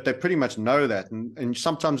 But they pretty much know that. And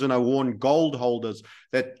sometimes when I warn gold holders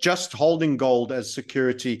that just holding gold as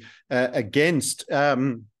security against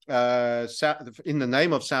in the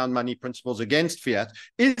name of sound money principles against fiat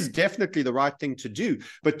is definitely the right thing to do.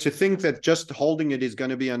 But to think that just holding it is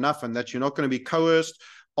going to be enough and that you're not going to be coerced,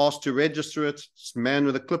 asked to register it, man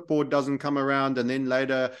with a clipboard doesn't come around, and then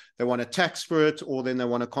later they want to tax for it, or then they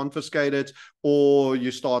want to confiscate it, or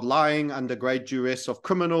you start lying under great duress of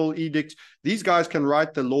criminal edict. These guys can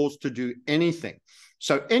write the laws to do anything.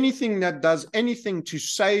 So anything that does anything to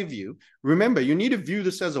save you, remember, you need to view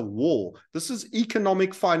this as a war. This is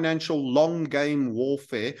economic, financial, long game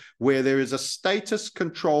warfare where there is a status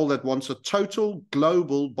control that wants a total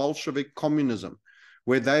global Bolshevik communism,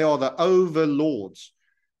 where they are the overlords.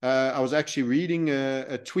 I was actually reading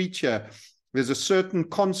a tweet here. There's a certain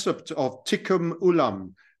concept of tikkun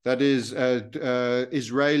olam that is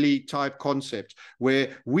Israeli type concept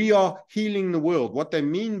where we are healing the world. What they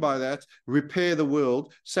mean by that, repair the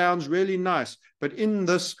world, sounds really nice. But in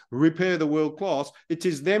this repair the world class, it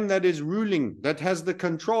is them that is ruling, that has the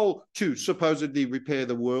control to supposedly repair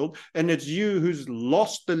the world. And it's you who's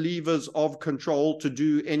lost the levers of control to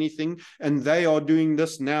do anything. And they are doing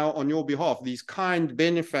this now on your behalf, these kind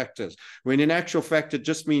benefactors, when in actual fact, it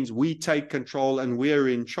just means we take control and we're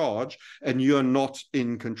in charge and you're not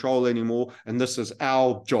in control anymore. And this is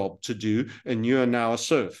our job to do. And you're now a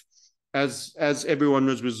serf. As everyone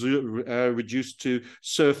was reduced to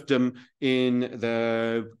serfdom in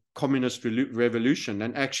the communist revolution,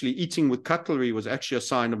 and actually eating with cutlery was actually a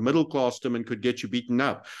sign of middle classdom and could get you beaten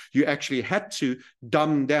up. You actually had to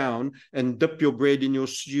dumb down and dip your bread in your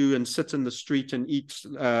stew and sit in the street and eat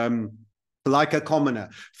like a commoner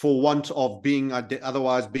for want of being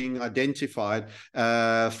otherwise being identified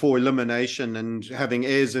for elimination and having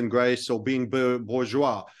airs and grace or being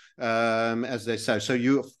bourgeois. As they say. So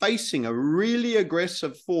you're facing a really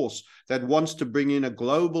aggressive force that wants to bring in a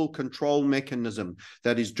global control mechanism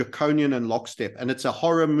that is draconian and lockstep. And it's a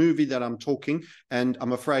horror movie that I'm talking. And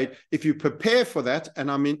I'm afraid if you prepare for that,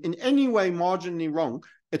 and I'm in any way marginally wrong,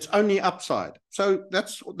 it's only upside. So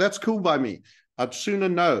that's cool by me. I'd sooner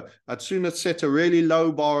know. I'd sooner set a really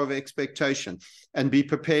low bar of expectation and be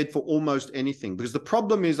prepared for almost anything. Because the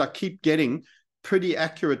problem is I keep getting pretty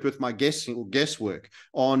accurate with my guesswork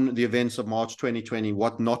on the events of March 2020,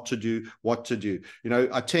 what not to do, what to do.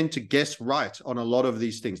 I tend to guess right on a lot of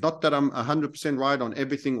these things. Not that I'm 100% right on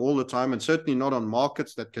everything all the time, and certainly not on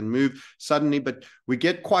markets that can move suddenly, but we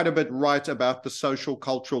get quite a bit right about the social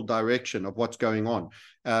cultural direction of what's going on.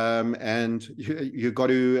 And you got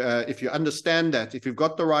to, if you understand that, if you've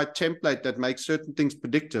got the right template that makes certain things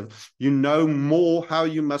predictive, you know more how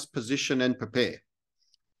you must position and prepare.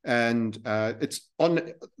 And it's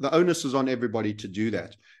on, the onus is on everybody to do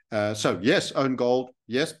that. So yes, own gold,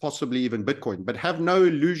 yes, possibly even Bitcoin, but have no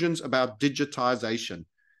illusions about digitization.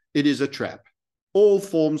 It is a trap. All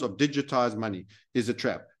forms of digitized money is a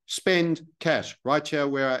trap. Spend cash. Right here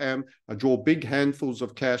where I am, I draw big handfuls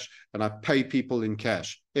of cash and I pay people in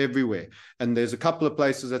cash everywhere. And there's a couple of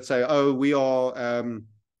places that say, oh, we are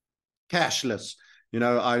cashless.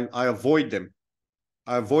 I avoid them.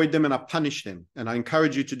 I avoid them and I punish them. And I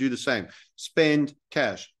encourage you to do the same. Spend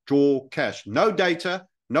cash, draw cash. No data.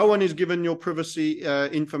 No one is given your privacy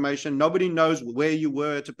information. Nobody knows where you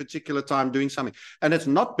were at a particular time doing something. And it's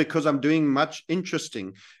not because I'm doing much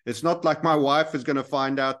interesting. It's not like my wife is going to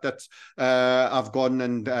find out that I've gone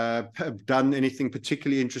and done anything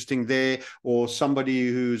particularly interesting there, or somebody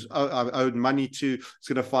who's I've owed money to is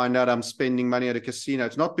going to find out I'm spending money at a casino.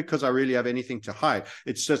 It's not because I really have anything to hide.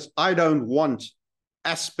 It's just I don't want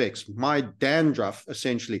aspects, my dandruff,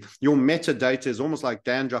 essentially. Your metadata is almost like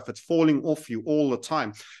dandruff. It's falling off you all the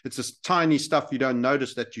time. It's this tiny stuff you don't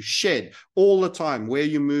notice that you shed all the time, where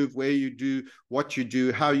you move, where you do, what you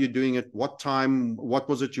do, how you're doing it, what time, what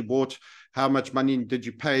was it you bought, how much money did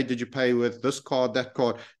you pay? Did you pay with this card, that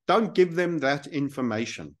card? Don't give them that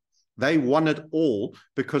information. They want it all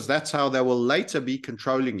because that's how they will later be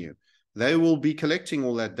controlling you. They will be collecting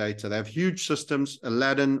all that data. They have huge systems,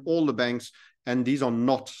 Aladdin, all the banks, and these are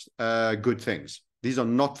not good things. These are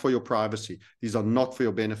not for your privacy. These are not for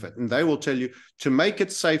your benefit. And they will tell you to make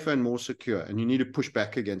it safer and more secure. And you need to push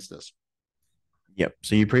back against this. Yep.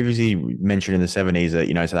 So you previously mentioned in the 70s that,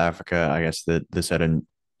 South Africa, I guess the certain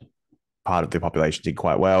part of the population did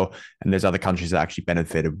quite well. And there's other countries that actually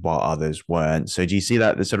benefited while others weren't. So do you see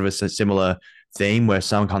that there's sort of a similar theme where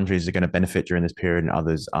some countries are going to benefit during this period and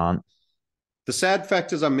others aren't? The sad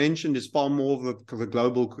fact, as I mentioned, is far more of the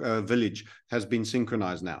global village has been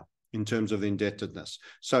synchronized now in terms of indebtedness.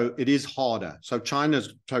 So it is harder. So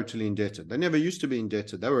China's totally indebted. They never used to be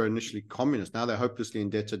indebted. They were initially communist. Now they're hopelessly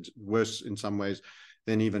indebted, worse in some ways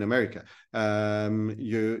than even America.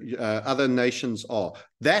 Other nations are.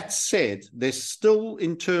 That said, there's still,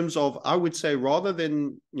 in terms of, I would say, rather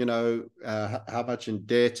than, how much in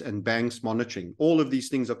debt and banks monitoring, all of these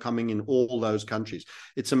things are coming in all those countries.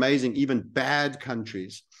 It's amazing, even bad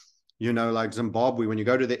countries, like Zimbabwe, when you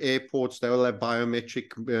go to the airports, they will have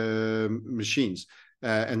biometric machines.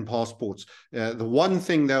 And passports. The one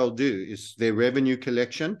thing they'll do is their revenue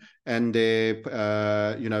collection and their,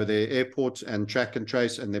 their airports and track and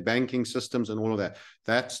trace and their banking systems and all of that.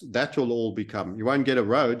 That will all become. You won't get a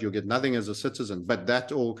road. You'll get nothing as a citizen, but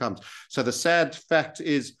that all comes. So the sad fact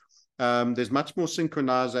is there's much more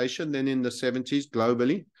synchronization than in the 70s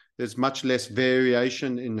globally. There's much less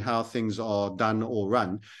variation in how things are done or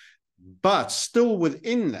run. But still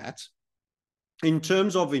within that, in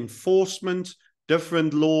terms of enforcement,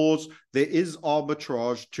 different laws, there is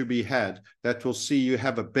arbitrage to be had that will see you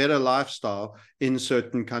have a better lifestyle in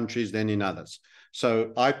certain countries than in others.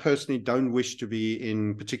 So I personally don't wish to be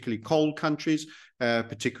in particularly cold countries,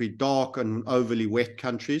 particularly dark and overly wet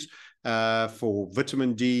countries. For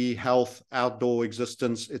vitamin D, health, outdoor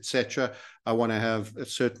existence, etc. I want to have a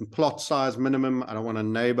certain plot size minimum. I don't want a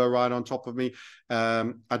neighbor right on top of me.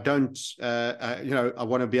 I want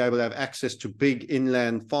to be able to have access to big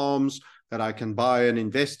inland farms that I can buy and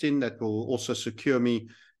invest in that will also secure me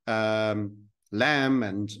lamb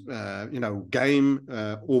and, game,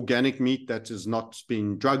 organic meat that is not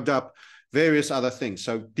being drugged up, various other things.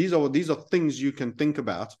 So these are things you can think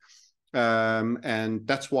about. And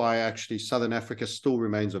that's why actually Southern Africa still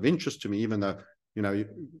remains of interest to me, even though,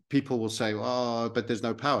 people will say, oh, but there's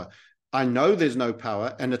no power. I know there's no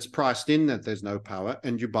power, and it's priced in that there's no power,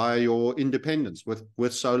 and you buy your independence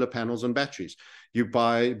with solar panels and batteries. You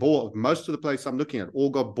buy most of the place I'm looking at all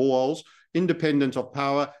got boreholes, independent of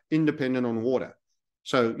power, independent on water.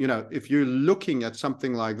 So, if you're looking at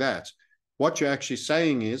something like that, what you're actually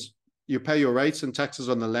saying is you pay your rates and taxes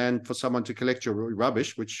on the land for someone to collect your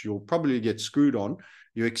rubbish, which you'll probably get screwed on.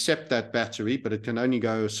 You accept that battery, but it can only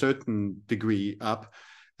go a certain degree up.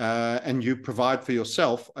 And you provide for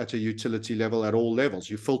yourself at a utility level at all levels.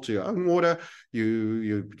 You filter your own water,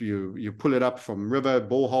 you pull it up from river,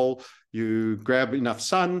 borehole, you grab enough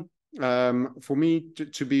sun, for me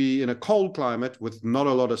to be in a cold climate with not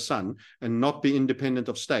a lot of sun and not be independent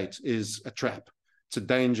of state is a trap. It's a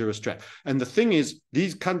dangerous trap. And the thing is,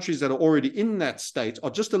 these countries that are already in that state are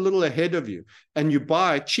just a little ahead of you, and you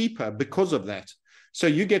buy cheaper because of that. So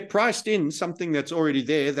you get priced in something that's already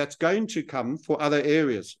there that's going to come for other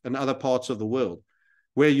areas and other parts of the world,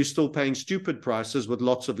 where you're still paying stupid prices with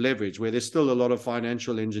lots of leverage, where there's still a lot of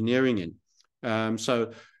financial engineering in.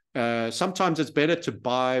 Sometimes it's better to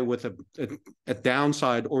buy with a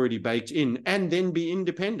downside already baked in and then be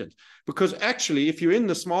independent. Because actually, if you're in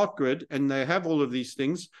the smart grid and they have all of these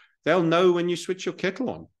things, they'll know when you switch your kettle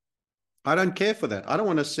on. I don't care for that. I don't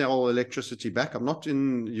want to sell electricity back. I'm not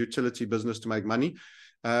in utility business to make money.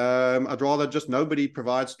 I'd rather just nobody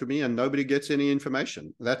provides to me and nobody gets any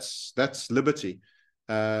information. That's liberty.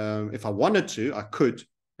 If I wanted to, I could,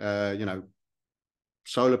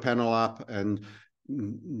 solar panel up and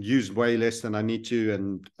use way less than I need to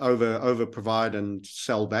and over provide and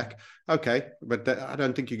sell back. Okay, but I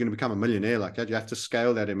don't think you're going to become a millionaire like that. You have to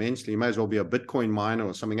scale that immensely. You may as well be a Bitcoin miner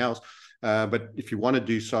or something else. But if you want to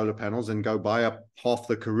do solar panels, then go buy up half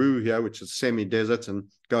the Karoo here, which is semi-desert, and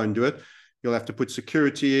go and do it. You'll have to put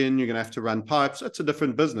security in. You're going to have to run pipes. It's a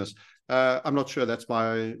different business. I'm not sure that's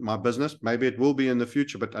my business. Maybe it will be in the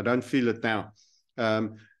future, but I don't feel it now.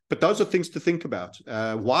 But those are things to think about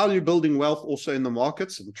while you're building wealth also in the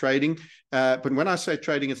markets and trading. But when I say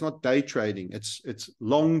trading, it's not day trading. It's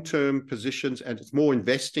long-term positions, and it's more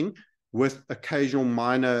investing with occasional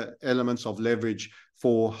minor elements of leverage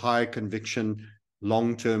for high conviction,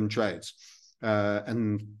 long-term trades.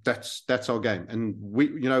 And that's our game. And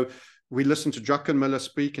we listened to Druckenmiller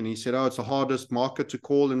speak, and he said, it's the hardest market to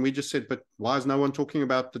call. And we just said, but why is no one talking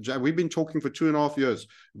about we've been talking for 2.5 years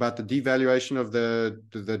about the devaluation of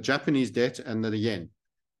the Japanese debt and the yen.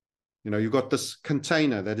 You've got this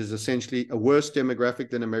container that is essentially a worse demographic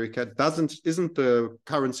than America, isn't the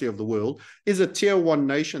currency of the world, is a tier 1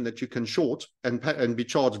 nation that you can short and be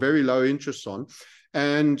charged very low interest on.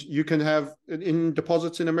 And you can have in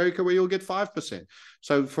deposits in America where you'll get 5%.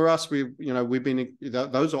 So for us, we've been,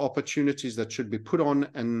 those are opportunities that should be put on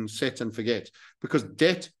and set and forget, because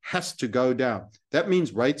debt has to go down. That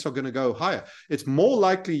means rates are going to go higher. It's more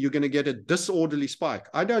likely you're going to get a disorderly spike.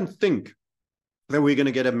 I don't think that we're going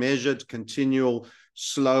to get a measured, continual,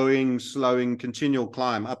 slowing, continual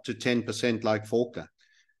climb up to 10% like Faulkner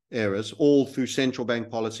eras, all through central bank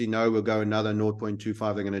policy. No, we'll go another 0.25.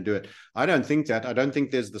 They're going to do it. I don't think that. I don't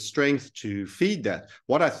think there's the strength to feed that.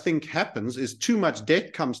 What I think happens is too much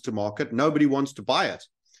debt comes to market. Nobody wants to buy it.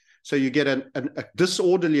 So you get a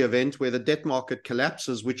disorderly event where the debt market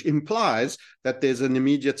collapses, which implies that there's an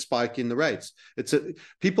immediate spike in the rates.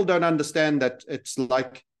 People don't understand that it's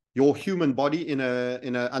like your human body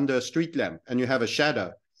under a street lamp, and you have a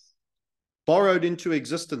shadow. Borrowed into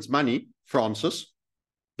existence money, Francis.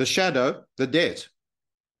 The shadow, the debt.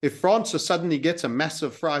 If Francis suddenly gets a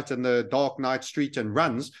massive fright in the dark night street and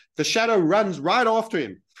runs, the shadow runs right after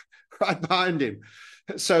him, right behind him.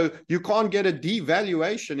 So you can't get a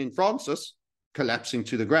devaluation in Francis collapsing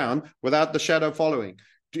to the ground without the shadow following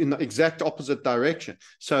in the exact opposite direction.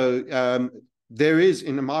 So there is,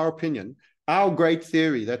 in my opinion, our great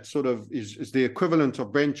theory that sort of is the equivalent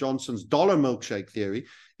of Brent Johnson's dollar milkshake theory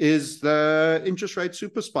is the interest rate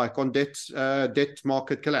super spike on debt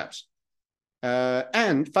market collapse.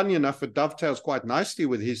 And funny enough, it dovetails quite nicely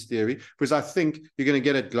with his theory, because I think you're going to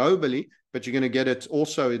get it globally, but you're going to get it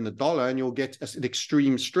also in the dollar, and you'll get an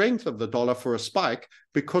extreme strength of the dollar for a spike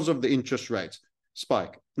because of the interest rate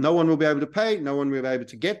spike. No one will be able to pay. No one will be able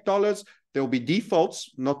to get dollars. There will be defaults,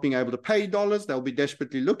 not being able to pay dollars. They'll be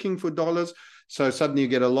desperately looking for dollars. So suddenly you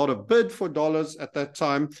get a lot of bid for dollars at that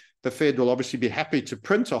time. The Fed will obviously be happy to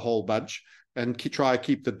print a whole bunch and try to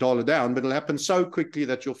keep the dollar down, but it'll happen so quickly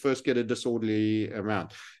that you'll first get a disorderly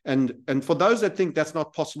amount. And for those that think that's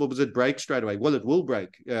not possible because it breaks straight away, well, it will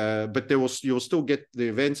break, but you'll still get the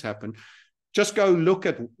events happen. Just go look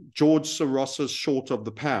at George Soros's short of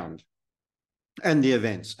the pound and the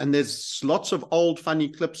events. And there's lots of old funny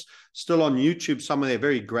clips still on YouTube. Some of them are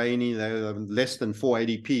very grainy. They're less than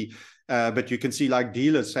 480p. But you can see like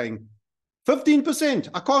dealers saying, 15%.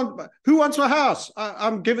 I can't. Who wants a house?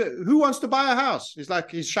 I'm giving. Who wants to buy a house?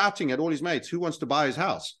 He's shouting at all his mates. Who wants to buy his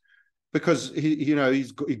house? Because he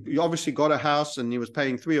obviously got a house and he was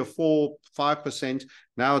paying 3 or 4, 5%.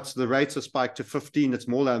 Now the rates are spiked to 15. It's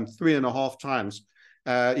more than 3.5 times.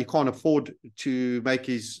 He can't afford to make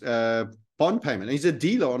his bond payment. He's a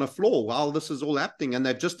dealer on a floor while this is all happening, and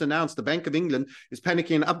they've just announced the Bank of England is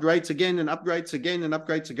panicking and up rates again and up rates again and up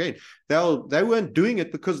rates again. They weren't doing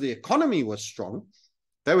it because the economy was strong.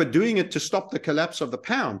 They were doing it to stop the collapse of the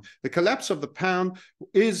pound. The collapse of the pound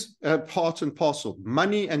is part and parcel.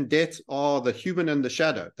 Money and debt are the human and the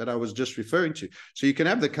shadow that I was just referring to. So you can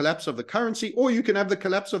have the collapse of the currency, or you can have the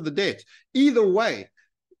collapse of the debt. Either way,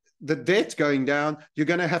 the debt going down, you're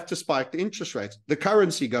going to have to spike the interest rates. The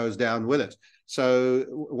currency goes down with it. So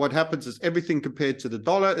what happens is everything compared to the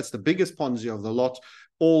dollar, it's the biggest Ponzi of the lot.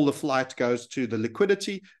 All the flight goes to the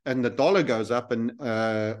liquidity, and the dollar goes up, and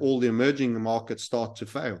all the emerging markets start to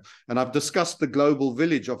fail. And I've discussed the global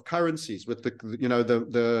village of currencies with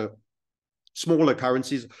the smaller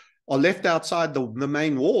currencies are left outside the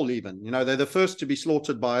main wall even. They're the first to be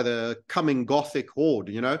slaughtered by the coming Gothic horde,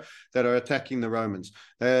 that are attacking the Romans.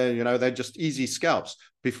 They're just easy scalps.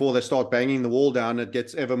 Before they start banging the wall down, it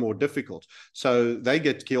gets ever more difficult. So they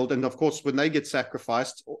get killed. And of course, when they get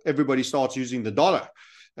sacrificed, everybody starts using the dollar.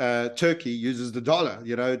 Turkey uses the dollar,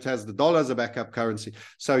 it has the dollar as a backup currency.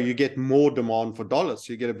 So you get more demand for dollars.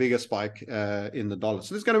 So you get a bigger spike in the dollar.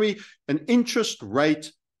 So there's going to be an interest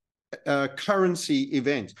rate currency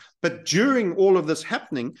event. But during all of this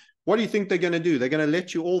happening, what do you think they're going to do? They're going to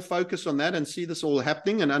let you all focus on that and see this all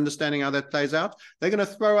happening and understanding how that plays out. They're going to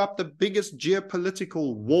throw up the biggest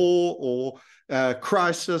geopolitical war or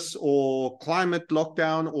crisis or climate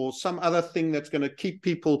lockdown or some other thing that's going to keep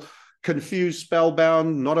people confused,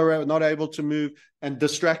 spellbound, not able to move, and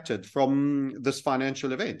distracted from this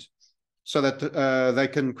financial event, so that they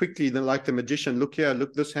can quickly, like the magician, look here,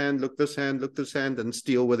 look this hand, look this hand, look this hand, and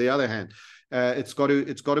steal with the other hand. It's got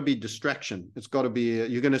to be distraction. It's got to be.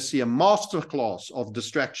 You're going to see a masterclass of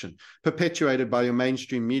distraction perpetuated by your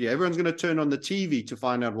mainstream media. Everyone's going to turn on the TV to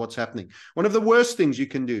find out what's happening. One of the worst things you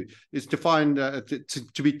can do is to find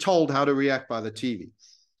to be told how to react by the TV.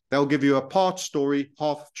 They'll give you a part story,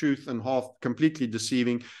 half truth and half completely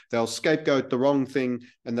deceiving. They'll scapegoat the wrong thing,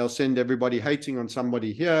 and they'll send everybody hating on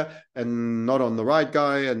somebody here and not on the right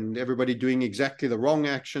guy, and everybody doing exactly the wrong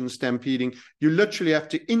action, stampeding. You literally have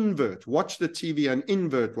to invert, watch the TV and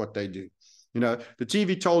invert what they do. The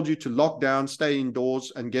TV told you to lock down, stay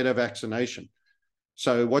indoors, and get a vaccination.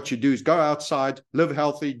 So what you do is go outside, live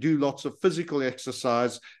healthy, do lots of physical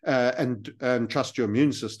exercise, and trust your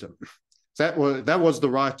immune system. That was the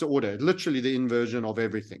right order, literally the inversion of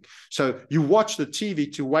everything. So you watch the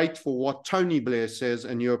TV to wait for what Tony Blair says,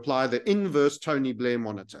 and you apply the inverse Tony Blair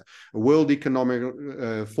monitor. A World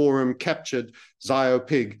Economic Forum captured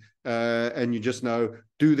Xiaoping, and you just know,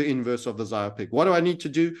 do the inverse of the Xiaoping. What do I need to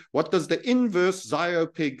do? What does the inverse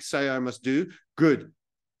Xiaoping say I must do? Good.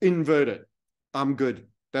 Invert it. I'm good.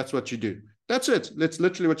 That's what you do. That's it. That's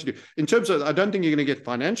literally what you do. In terms of, I don't think you're going to get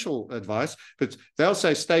financial advice, but they'll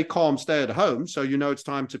say, stay calm, stay at home. So it's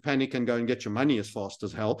time to panic and go and get your money as fast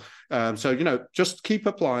as hell. Just keep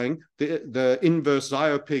applying the inverse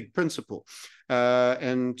Xiaoping principle.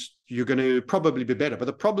 And you're going to probably be better. But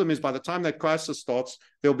the problem is, by the time that crisis starts,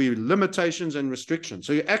 there'll be limitations and restrictions.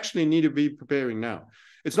 So you actually need to be preparing now.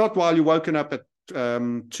 It's not while you're woken up at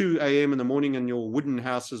 2 a.m. in the morning and your wooden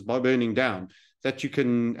house is burning down that you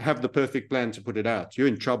can have the perfect plan to put it out. You're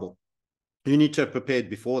in trouble. You need to have prepared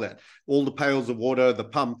before that. All the pails of water, the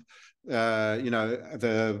pump,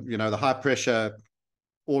 the high pressure,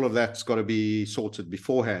 all of that's got to be sorted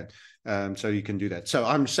beforehand, so you can do that. So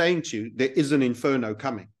I'm saying to you, there is an inferno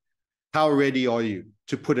coming. How ready are you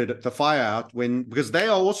to put the fire out because they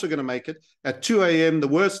are also going to make it at 2 a.m., the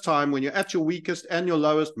worst time, when you're at your weakest and your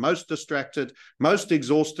lowest, most distracted, most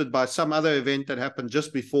exhausted by some other event that happened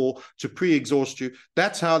just before to pre-exhaust you.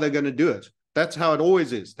 That's how they're going to do it. That's how it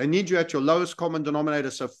always is. They need you at your lowest common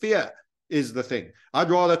denominator. So fear is the thing. I'd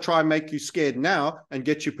rather try and make you scared now and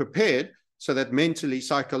get you prepared so that mentally,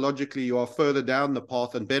 psychologically, you are further down the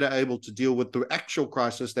path and better able to deal with the actual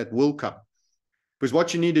crisis that will come. Because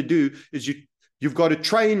what you need to do is you've got to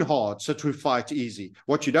train hard so to fight easy.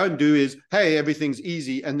 What you don't do is, hey, everything's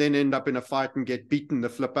easy, and then end up in a fight and get beaten the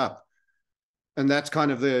flip up. And that's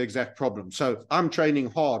kind of the exact problem. So I'm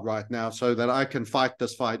training hard right now so that I can fight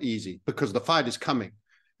this fight easy, because the fight is coming.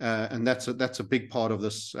 And that's a big part of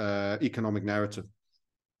this economic narrative.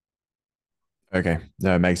 Okay,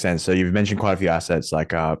 no, it makes sense. So you've mentioned quite a few assets,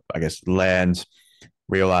 like I guess land,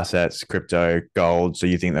 real assets, crypto, gold. So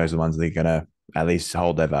you think those are the ones that are going to at least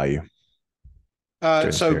hold their value?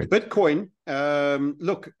 So Bitcoin,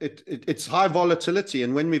 look, it's high volatility.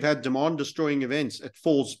 And when we've had demand destroying events, it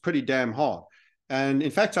falls pretty damn hard. And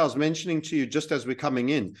in fact, I was mentioning to you just as we're coming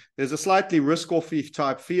in, there's a slightly risk-off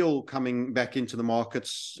type feel coming back into the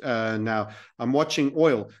markets now. I'm watching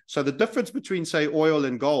oil. So the difference between, say, oil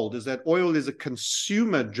and gold is that oil is a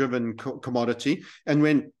consumer-driven commodity. And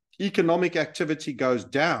when economic activity goes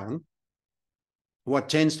down, what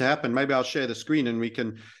tends to happen, maybe I'll share the screen and we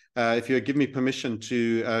can If you give me permission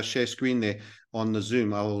to share screen there on the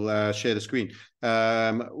Zoom, I'll share the screen.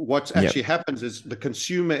 What actually happens is the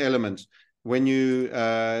consumer element. When you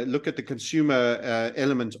look at the consumer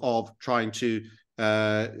element of trying to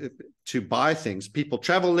buy things, people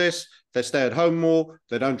travel less, they stay at home more,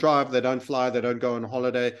 they don't drive, they don't fly, they don't go on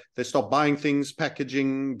holiday, they stop buying things,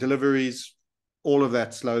 packaging, deliveries, all of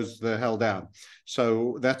that slows the hell down.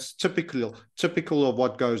 So that's typical of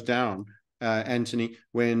what goes down, Anthony,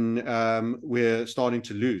 when we're starting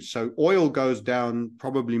to lose. So oil goes down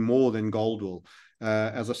probably more than gold will.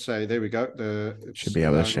 As I say, there we go. Should be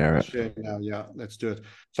able to share it now. Yeah, let's do it.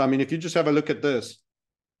 So, I mean, if you just have a look at this,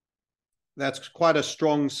 that's quite a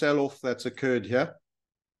strong sell-off that's occurred here.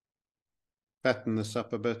 Fatten this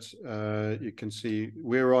up a bit. You can see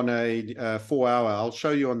we're on a 4 hour. I'll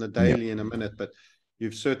show you on the daily in a minute, but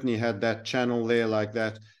you've certainly had that channel there like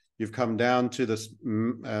that. You've come down to this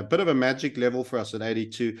bit of a magic level for us at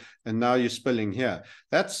 82, and now you're spilling here.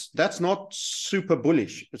 That's not super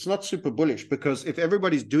bullish. It's not super bullish, because if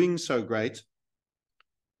everybody's doing so great,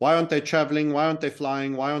 why aren't they traveling? Why aren't they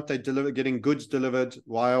flying? Why aren't they getting goods delivered?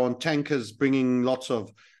 Why aren't tankers bringing lots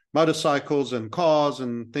of motorcycles and cars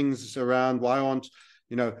and things around? Why aren't,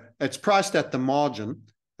 it's priced at the margin,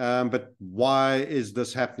 but why is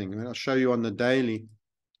this happening? I mean, I'll show you on the daily,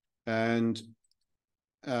 and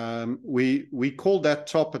we called that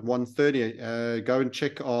top at 130. Go and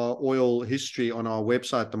check our oil history on our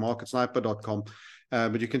website, themarketsniper.com.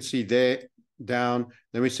 But you can see there down.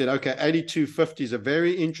 Then we said, okay, 82.50 is a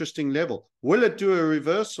very interesting level. Will it do a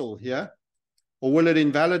reversal here, or will it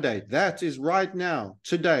invalidate? That is right now,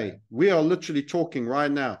 today. We are literally talking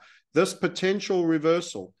right now. This potential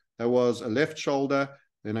reversal, there was a left shoulder,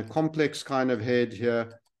 then a complex kind of head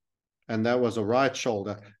here, and that was a right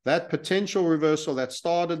shoulder. That potential reversal that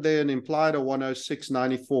started there and implied a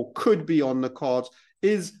 106.94 could be on the cards,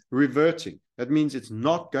 is reverting. That means it's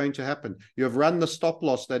not going to happen. You have run the stop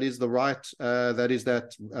loss. That is the right,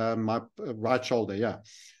 my right shoulder. Yeah.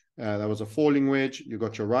 That was a falling wedge. You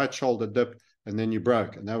got your right shoulder dip, and then you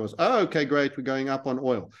broke. And that was, oh, okay, great. We're going up on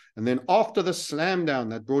oil. And then after the slam down,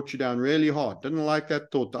 that brought you down really hard. Didn't like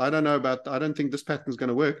that, thought, I don't think this pattern's going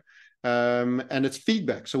to work. And it's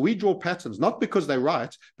feedback. So we draw patterns, not because they're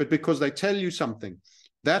right, but because they tell you something.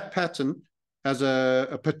 That pattern has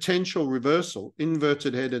a potential reversal,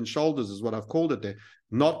 inverted head and shoulders is what I've called it there,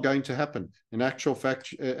 not going to happen. In actual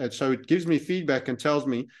fact, so it gives me feedback and tells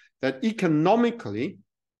me that economically,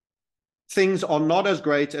 things are not as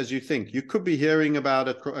great as you think. You could be hearing about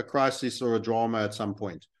a crisis or a drama at some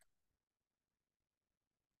point.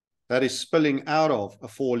 That is spilling out of a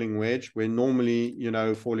falling wedge, where normally,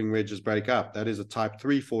 falling wedges break up. That is a type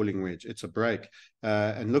 3 falling wedge. It's a break.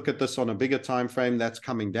 And look at this on a bigger time frame, that's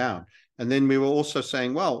coming down. And then we were also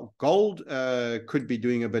saying, well, gold could be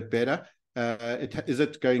doing a bit better. Is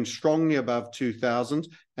it going strongly above 2,000?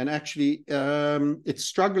 And actually, it's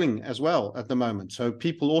struggling as well at the moment. So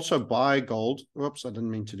people also buy gold. Whoops, I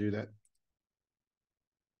didn't mean to do that.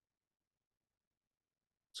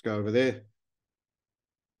 Let's go over there.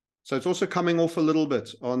 So it's also coming off a little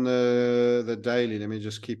bit on the daily. Let me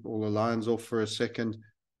just keep all the lines off for a second.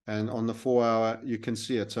 And on the 4 hour, you can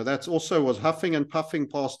see it. So that's also was huffing and puffing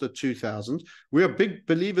past the 2,000. We are big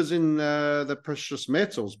believers in the precious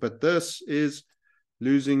metals, but this is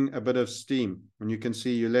losing a bit of steam. And you can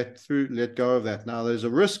see you let go of that. Now there's a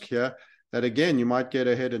risk here that, again, you might get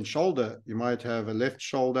a head and shoulder. You might have a left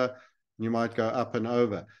shoulder. You might go up and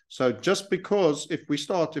over. So just because if we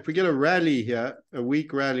get a rally here, a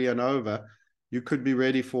weak rally and over, you could be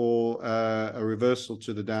ready for a reversal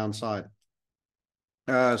to the downside.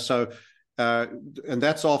 And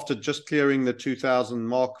that's after just clearing the 2,000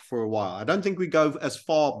 mark for a while. I don't think we go as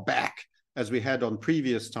far back as we had on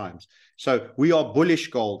previous times. So we are bullish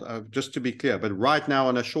gold, just to be clear. But right now,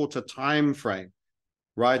 on a shorter time frame,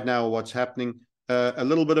 right now what's happening, a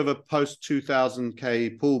little bit of a post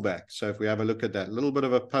 2000K pullback. So if we have a look at that, a little bit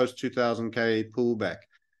of a post 2000K pullback.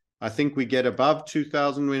 I think we get above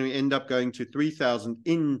 2000 when we end up going to 3000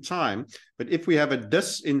 in time. But if we have a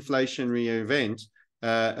disinflationary event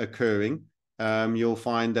occurring, you'll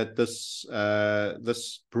find that this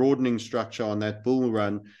broadening structure on that bull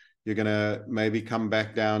run, you're going to maybe come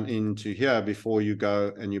back down into here before you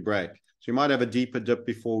go and you break. So you might have a deeper dip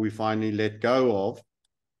before we finally let go of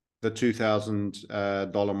the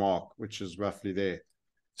 $2,000 mark, which is roughly there.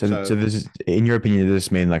 So this is, in your opinion, does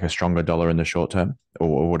this mean like a stronger dollar in the short term,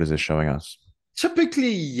 or what is this showing us?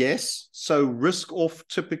 Typically, yes. So risk off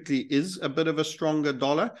typically is a bit of a stronger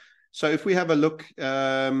dollar. So if we have a look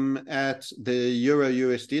at the Euro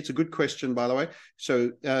USD, it's a good question, by the way.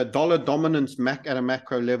 So dollar dominance at a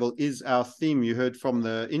macro level is our theme. You heard from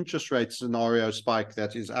the interest rate scenario spike.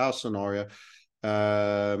 That is our scenario.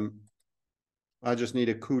 I just need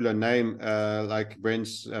a cooler name like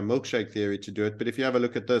Brent's milkshake theory to do it. But if you have a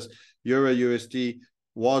look at this, Euro USD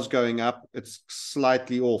was going up. It's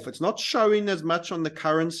slightly off. It's not showing as much on the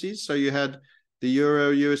currencies. So you had the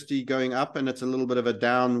Euro USD going up, and it's a little bit of a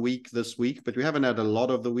down week this week, but we haven't had a lot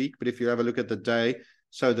of the week. But if you have a look at the day,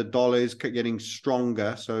 so the dollar is getting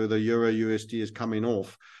stronger. So the Euro USD is coming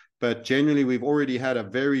off. But generally, we've already had a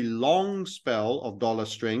very long spell of dollar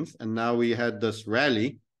strength. And now we had this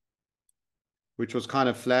rally, which was kind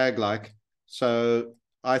of flag-like. So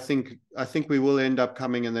I think we will end up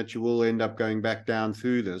coming, and that you will end up going back down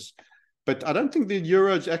through this. But I don't think the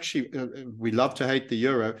euro is actually, we love to hate the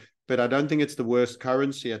euro, but I don't think it's the worst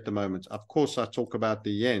currency at the moment. Of course, I talk about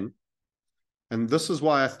the yen. And this is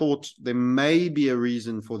why I thought there may be a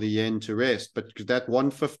reason for the yen to rest, but because that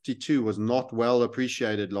 152 was not well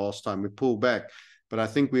appreciated last time. We pulled back, but I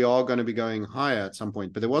think we are going to be going higher at some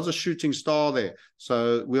point. But there was a shooting star there.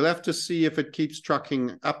 So we'll have to see if it keeps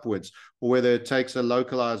trucking upwards or whether it takes a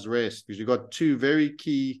localized rest, because you've got two very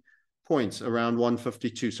key points around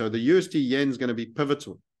 152. So the USD yen is going to be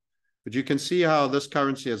pivotal. But you can see how this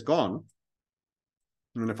currency has gone.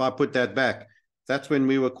 And if I put that back, that's when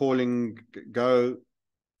we were calling go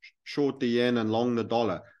short the yen and long the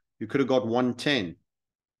dollar. You could have got 110.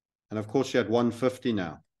 And of course, you had 150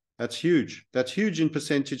 now. That's huge. That's huge in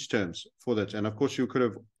percentage terms for that. And of course, you could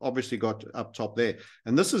have obviously got up top there.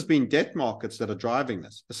 And this has been debt markets that are driving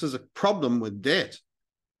this. This is a problem with debt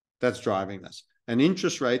that's driving this. And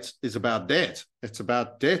interest rates is about debt. It's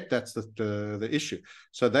about debt. That's the issue.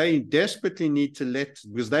 So they desperately need to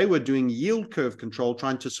because they were doing yield curve control,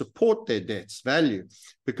 trying to support their debt's value,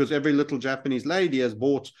 because every little Japanese lady has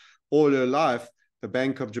bought all her life the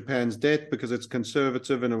Bank of Japan's debt because it's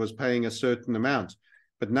conservative and it was paying a certain amount.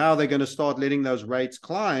 But now they're going to start letting those rates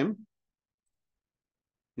climb.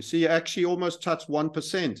 You see, you actually almost touched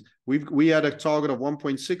 1%. We had a target of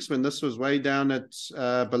 1.6 when this was way down at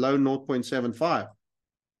below 0.75.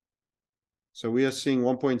 So we are seeing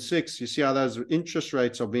 1.6. You see how those interest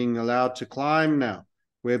rates are being allowed to climb now,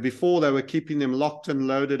 where before they were keeping them locked and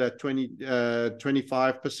loaded at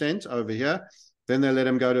 25% over here. Then they let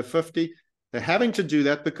them go to 50. They're having to do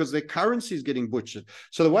that because their currency is getting butchered.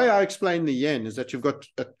 So the way I explain the yen is that you've got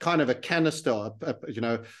a kind of a canister,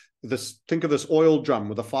 think of this oil drum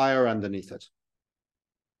with a fire underneath it.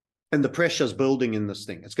 And the pressure's building in this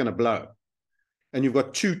thing. It's going to blow. And you've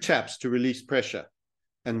got two taps to release pressure.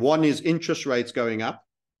 And one is interest rates going up.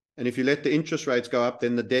 And if you let the interest rates go up,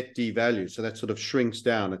 then the debt devalues. So that sort of shrinks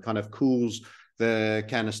down. It kind of cools the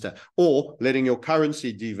canister. Or letting your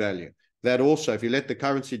currency devalue. That also, if you let the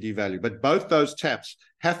currency devalue. But both those taps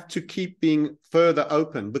have to keep being further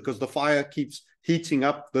open because the fire keeps heating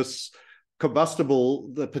up this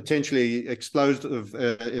combustible, the potentially explosive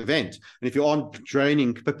event. And if you aren't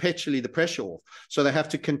draining perpetually the pressure off. So they have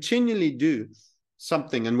to continually do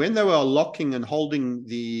something. And when they were locking and holding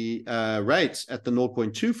the rates at the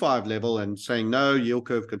 0.25 level and saying, no, yield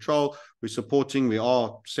curve control, we're supporting, we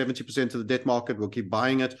are 70% of the debt market, we'll keep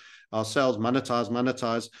buying it ourselves,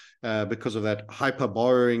 monetize, because of that hyper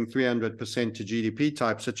borrowing 300% to GDP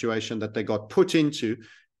type situation that they got put into,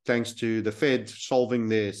 thanks to the Fed solving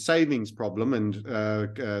their savings problem and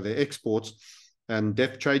their exports and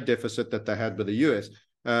trade deficit that they had with the US.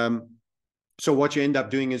 So what you end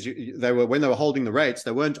up doing is when they were holding the rates,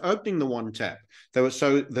 they weren't opening the one tap.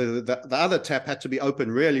 The other tap had to be open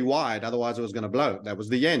really wide, otherwise it was going to blow. That was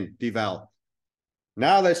the yen deval.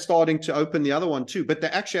 Now they're starting to open the other one too, but they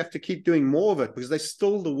actually have to keep doing more of it because they're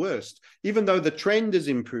still the worst. Even though the trend is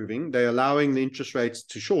improving, they're allowing the interest rates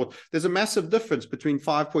to short. There's a massive difference between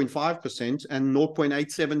 5.5% and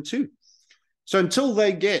 0.872. So until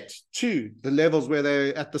they get to the levels where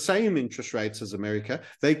they're at the same interest rates as America,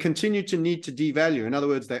 they continue to need to devalue. In other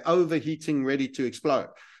words, they're overheating, ready to explode.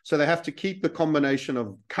 So they have to keep the combination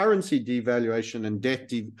of currency devaluation and debt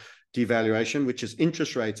devaluation, which is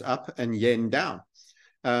interest rates up and yen down.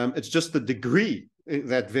 It's just the degree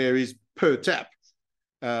that varies per tap,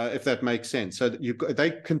 if that makes sense. So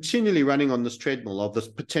they're continually running on this treadmill of this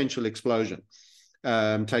potential explosion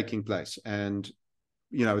taking place. And,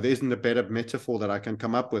 there isn't a better metaphor that I can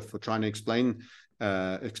come up with for trying to explain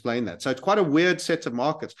that. So it's quite a weird set of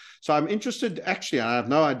markets. So I'm interested, actually, I have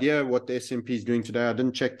no idea what the S&P is doing today. I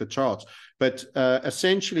didn't check the charts. But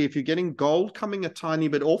essentially, if you're getting gold coming a tiny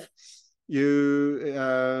bit off, you've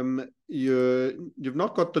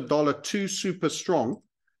not got the dollar too super strong,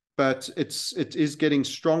 but it is getting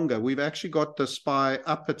stronger. We've actually got the SPY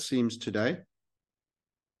up, it seems, today.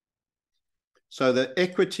 So the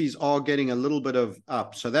equities are getting a little bit of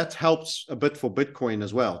up. So that helps a bit for Bitcoin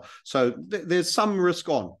as well. So there's some risk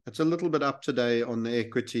on. It's a little bit up today on the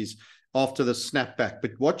equities after the snapback.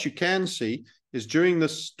 But what you can see is during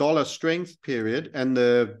this dollar strength period and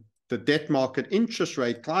the debt market interest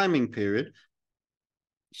rate climbing period,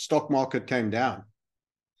 stock market came down.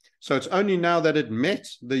 So it's only now that it met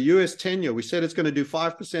the US 10-year. We said it's going to do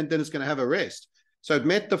 5%, then it's going to have a rest. So it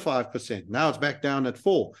met the 5%. Now it's back down at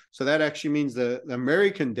 4%. So that actually means the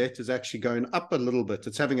American debt is actually going up a little bit.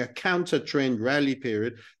 It's having a counter trend rally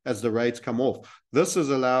period as the rates come off. This has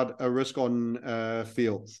allowed a risk on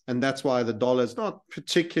feel. And that's why the dollar is not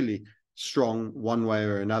particularly strong one way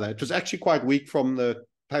or another. It was actually quite weak from the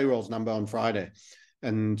payrolls number on Friday.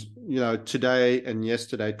 And, you know, today and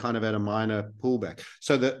yesterday kind of had a minor pullback.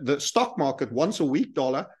 So the stock market wants a weak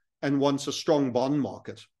dollar and wants a strong bond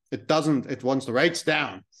market. It wants the rates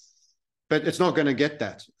down, but it's not going to get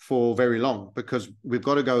that for very long because we've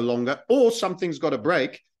got to go longer or something's got to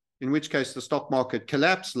break, in which case the stock market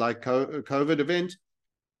collapse like COVID event.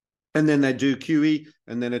 And then they do QE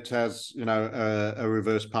and then it has, you know, a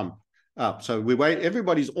reverse pump up. So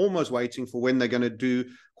everybody's almost waiting for when they're going to do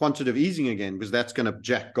quantitative easing again, because that's going to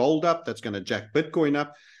jack gold up. That's going to jack Bitcoin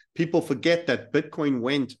up. People forget that Bitcoin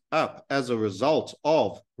went up as a result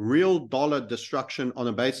of real dollar destruction on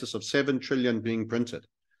a basis of 7 trillion being printed.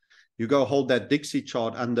 You go hold that Dixie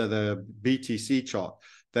chart under the BTC chart.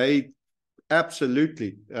 They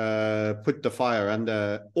absolutely put the fire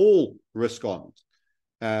under all risk on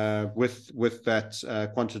with that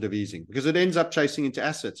quantitative easing, because it ends up chasing into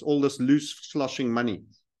assets, all this loose sloshing money.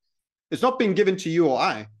 It's not being given to you or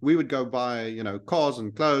I. We would go buy, you know, cars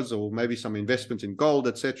and clothes or maybe some investment in gold,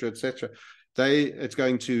 et cetera, et cetera. It's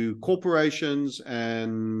going to corporations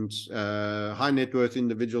and high net worth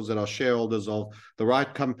individuals that are shareholders of the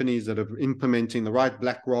right companies that are implementing the right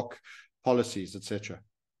BlackRock policies, et cetera.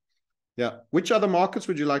 Yeah. Which other markets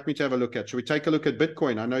would you like me to have a look at? Should we take a look at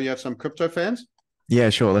Bitcoin? I know you have some crypto fans. Yeah,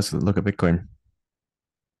 sure. Let's look at Bitcoin.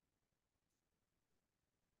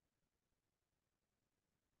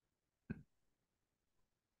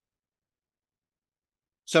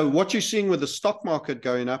 So what you're seeing with the stock market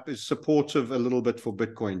going up is supportive a little bit for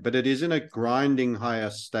Bitcoin, but it is in a grinding higher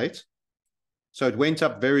state. So it went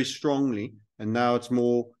up very strongly, and now it's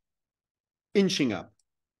more inching up.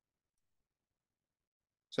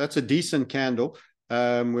 So that's a decent candle.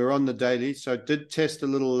 We're on the daily, so it did test a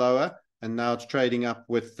little lower, and now it's trading up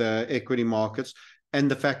with equity markets. And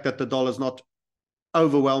the fact that the dollar's not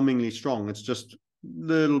overwhelmingly strong, it's just a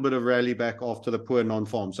little bit of rally back after the poor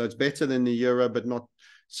non-farm. So it's better than the euro, but not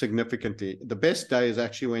significantly. The best day is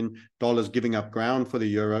actually when dollar's giving up ground for the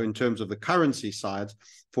euro in terms of the currency side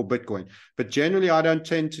for Bitcoin. But generally, I don't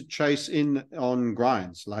tend to chase in on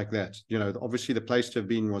grinds like that. You know, obviously the place to have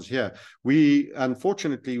been was here. We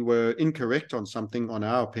unfortunately were incorrect on something on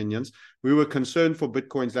our opinions. We were concerned for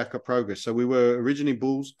Bitcoin's lack of progress. So we were originally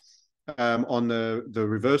bulls on the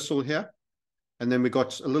reversal here. And then we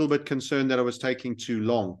got a little bit concerned that it was taking too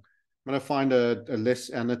long. I'm going to find a less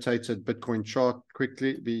annotated Bitcoin chart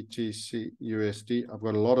quickly. BTC USD. I've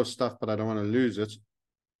got a lot of stuff, but I don't want to lose it.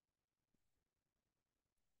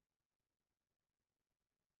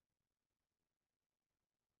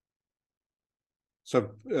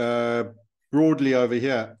 So broadly over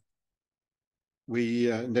here,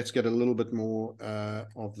 let's get a little bit more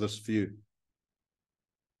of this view.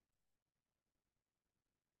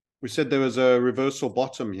 We said there was a reversal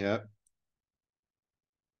bottom here.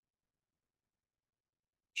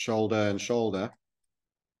 Shoulder and shoulder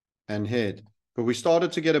and head. But we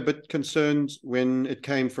started to get a bit concerned when it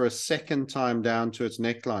came for a second time down to its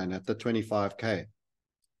neckline at the 25K.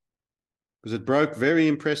 Because it broke very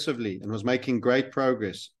impressively and was making great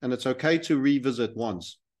progress. And it's okay to revisit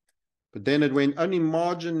once. But then it went only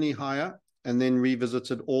marginally higher and then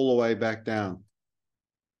revisited all the way back down.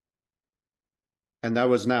 And that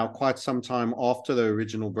was now quite some time after the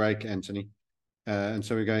original break, Anthony. And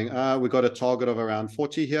so we're going, we got a target of around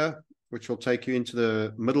 40 here, which will take you into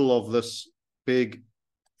the middle of this big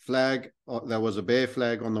flag. There was a bear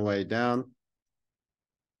flag on the way down.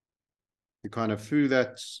 You kind of through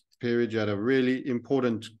that period, you had a really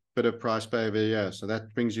important bit of price behavior here. So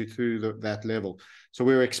that brings you through that level. So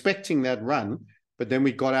we were expecting that run, but then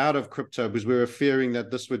we got out of crypto because we were fearing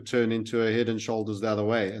that this would turn into a head and shoulders the other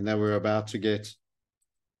way. And then we're about to get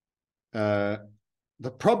the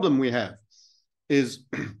problem we have is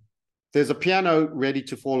there's a piano ready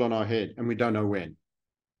to fall on our head and we don't know when.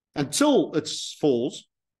 Until it falls,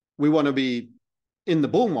 we want to be in the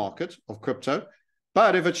bull market of crypto,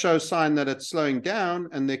 But if it shows sign that it's slowing down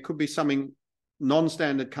and there could be something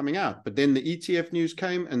non-standard coming out, but then the ETF news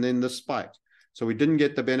came and then this spiked. So we didn't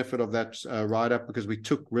get the benefit of that write-up because we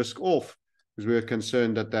took risk off because we were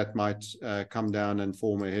concerned that that might come down and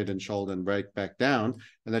form a head and shoulder and break back down,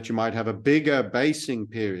 and that you might have a bigger basing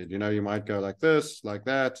period. You know, you might go like this, like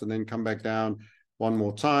that, and then come back down one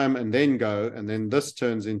more time and then go, and then this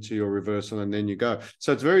turns into your reversal and then you go.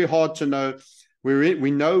 So it's very hard to know.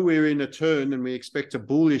 We know we're in a turn and we expect a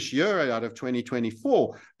bullish year out of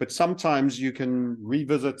 2024, but sometimes you can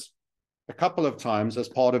revisit a couple of times as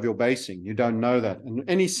part of your basing. You don't know that. And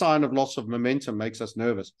any sign of loss of momentum makes us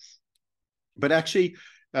nervous. But actually,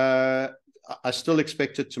 I still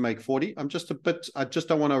expect it to make 40. I just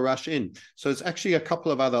don't want to rush in. So it's actually a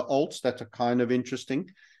couple of other alts that are kind of interesting.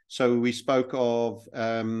 So we spoke of,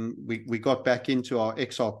 we got back into our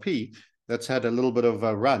XRP. That's had a little bit of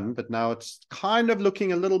a run, but now it's kind of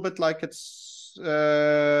looking a little bit like it's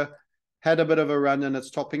had a bit of a run and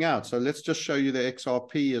it's topping out. So let's just show you the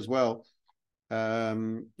XRP as well.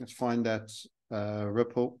 Let's find that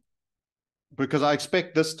Ripple, because I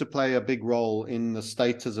expect this to play a big role in the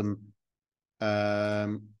statism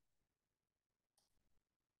and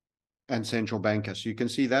central bankers. So you can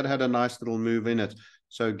see that had a nice little move in it.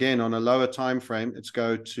 So again, on a lower time frame, let's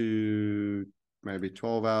go to maybe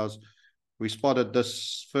 12 hours. We spotted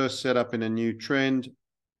this first setup in a new trend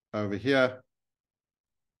over here,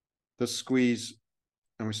 this squeeze,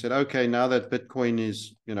 and we said, okay, now that Bitcoin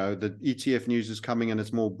is, you know, the ETF news is coming and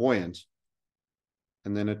it's more buoyant.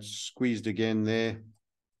 And then it's squeezed again there.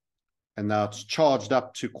 And now it's charged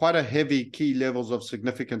up to quite a heavy key levels of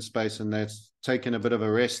significant space, and that's taken a bit of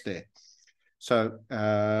a rest there. So,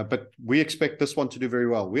 but we expect this one to do very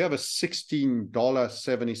well. We have a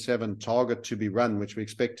 $16.77 target to be run, which we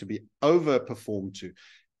expect to be overperformed to,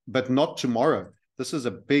 but not tomorrow. This is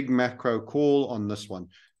a big macro call on this one.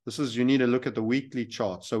 This is, you need to look at the weekly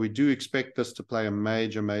chart. So we do expect this to play a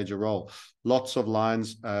major, major role. Lots of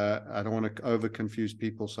lines. I don't want to over confuse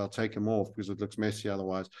people, so I'll take them off because it looks messy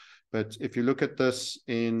otherwise. But if you look at this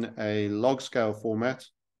in a log scale format,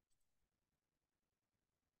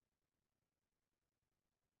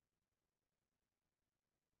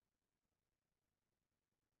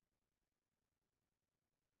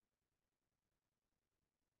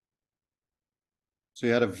 so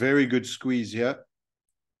you had a very good squeeze here,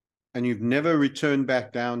 and you've never returned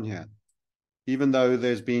back down here, even though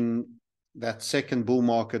there's been that second bull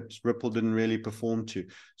market Ripple didn't really perform to.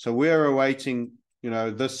 So we're awaiting, you know,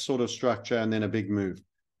 this sort of structure and then a big move.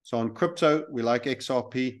 So on crypto, we like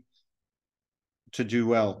XRP to do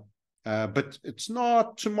well, but it's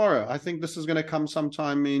not tomorrow. I think this is going to come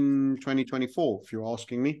sometime in 2024, if you're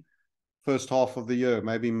asking me. First half of the year,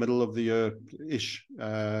 maybe middle of the year-ish,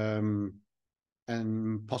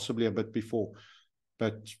 and possibly a bit before,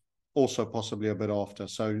 but also possibly a bit after.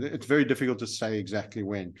 So it's very difficult to say exactly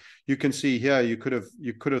when. You can see here, you could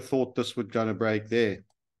have thought this would going to break there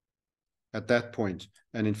at that point,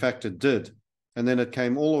 and in fact it did. And then it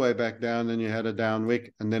came all the way back down, and you had a down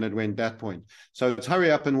wick, and then it went that point. So it's hurry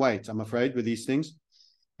up and wait, I'm afraid, with these things.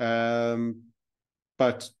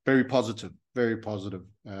 But very positive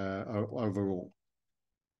overall.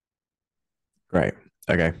 Great.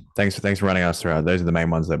 Okay. Thanks for running us through. Those are the main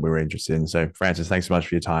ones that we were interested in. So Francis, thanks so much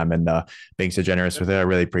for your time and being so generous with it. I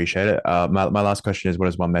really appreciate it. My last question is, what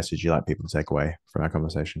is one message you'd like people to take away from our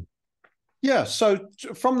conversation? Yeah. So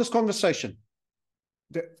from this conversation,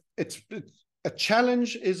 it's a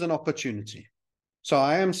challenge is an opportunity. So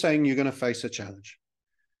I am saying you're going to face a challenge,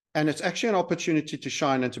 and it's actually an opportunity to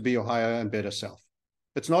shine and to be your higher and better self.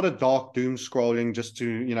 It's not a dark doom scrolling just to,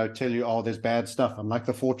 you know, tell you, oh, there's bad stuff. I'm like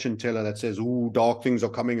the fortune teller that says, oh, dark things are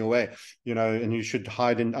coming away, you know, and you should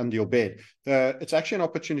hide under your bed. It's actually an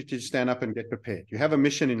opportunity to stand up and get prepared. You have a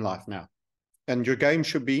mission in life now, and your game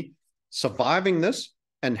should be surviving this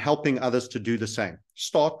and helping others to do the same.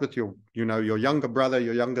 Start with your, you know, your younger brother,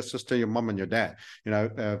 your younger sister, your mom and your dad. You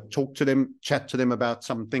know, talk to them, chat to them about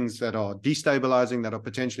some things that are destabilizing, that are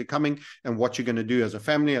potentially coming, and what you're going to do as a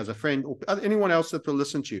family, as a friend, or anyone else that will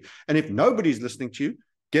listen to you. And if nobody's listening to you,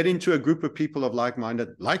 get into a group of people of like-minded,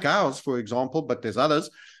 like ours, for example, but there's others,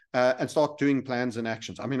 and start doing plans and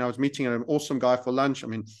actions. I mean, I was meeting an awesome guy for lunch. I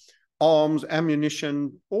mean, arms,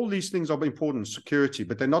 ammunition, all these things are important, security,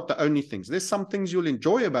 but they're not the only things. There's some things you'll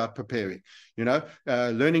enjoy about preparing, you know,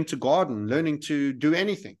 learning to garden, learning to do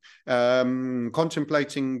anything,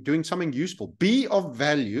 contemplating doing something useful. Be of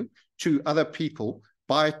value to other people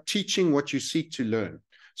by teaching what you seek to learn.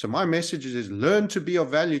 So my message is learn to be of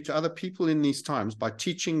value to other people in these times by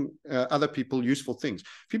teaching other people useful things.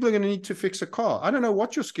 People are going to need to fix a car. I don't know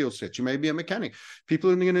what your skill set. You may be a mechanic. People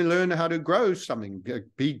are going to learn how to grow something,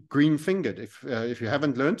 be green fingered. If you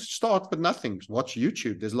haven't learned, start with nothing. Watch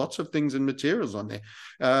YouTube. There's lots of things and materials on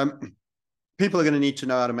there. People are going to need to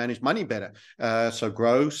know how to manage money better. So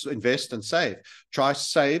grow, invest, and save. Try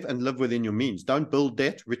save and live within your means. Don't build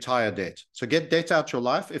debt, retire debt. So get debt out your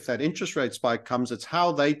life. If that interest rate spike comes, it's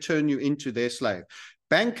how they turn you into their slave.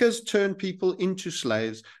 Bankers turn people into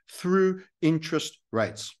slaves through interest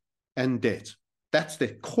rates and debt. That's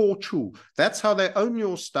their core tool. That's how they own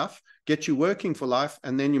your stuff, get you working for life,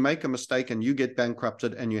 and then you make a mistake and you get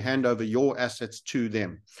bankrupted and you hand over your assets to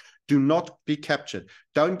them. Do not be captured.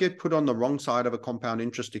 Don't get put on the wrong side of a compound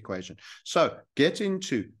interest equation. So get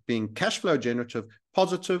into being cash flow generative,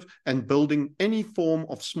 positive, and building any form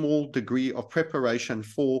of small degree of preparation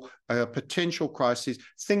for a potential crisis.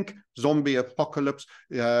 Think zombie apocalypse.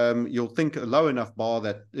 You'll think a low enough bar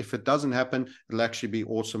that if it doesn't happen, it'll actually be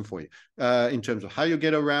awesome for you in terms of how you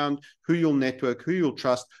get around, who you'll network, who you'll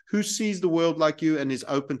trust, who sees the world like you and is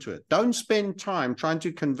open to it. Don't spend time trying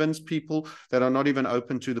to convince people that are not even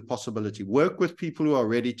open to the possibility. Work with people who are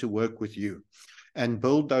ready to work with you, and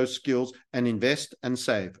build those skills and invest and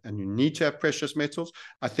save. And you need to have precious metals.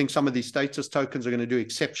 I think some of these status tokens are going to do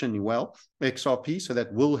exceptionally well, XRP, so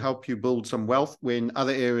that will help you build some wealth when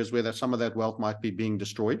other areas where some of that wealth might be being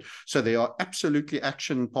destroyed. So they are absolutely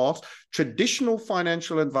action paths. Traditional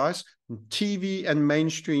financial advice, TV and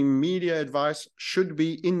mainstream media advice should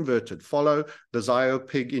be inverted. Follow the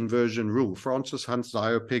Zyopig inversion rule, Francis Hunt's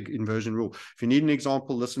Zyopig inversion rule. If you need an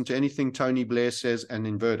example, listen to anything Tony Blair says and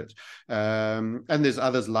invert it. And there's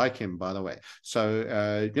others like him, by the way.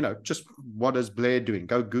 So, just what is Blair doing?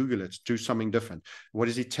 Go Google it. Do something different. What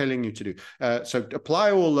is he telling you to do? So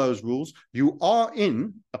apply all those rules. You are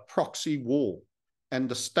in a proxy war, and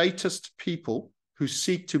the statist people who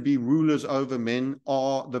seek to be rulers over men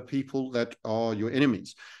are the people that are your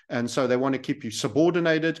enemies. And so they want to keep you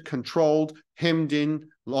subordinated, controlled, hemmed in,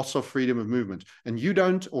 loss of freedom of movement. And you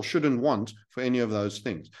don't or shouldn't want for any of those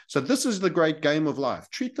things. So this is the great game of life.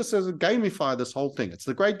 Treat this as a gamify this whole thing. It's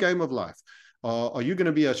the great game of life. Are you going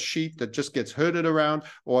to be a sheep that just gets herded around,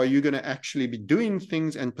 or are you going to actually be doing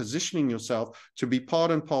things and positioning yourself to be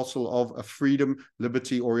part and parcel of a freedom,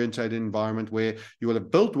 liberty-oriented environment where you will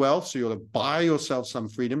have built wealth, so you'll buy yourself some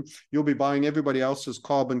freedom. You'll be buying everybody else's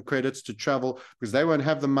carbon credits to travel because they won't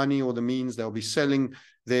have the money or the means. They'll be selling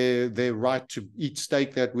their right to eat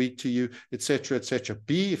steak that week to you, etc., etc.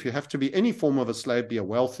 If you have to be any form of a slave, be a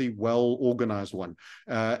wealthy, well-organized one,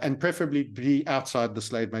 and preferably be outside the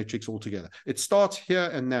slave matrix altogether. It starts here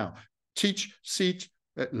and now. Teach,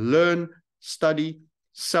 learn, study,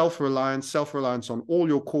 self-reliance on all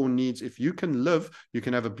your core needs. If you can live, you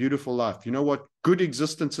can have a beautiful life. You know what? Good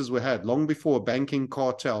existences were had long before a banking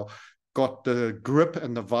cartel got the grip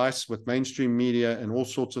and the vice with mainstream media and all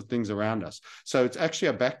sorts of things around us. So it's actually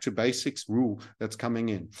a back to basics rule that's coming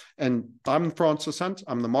in. And I'm Francis Hunt.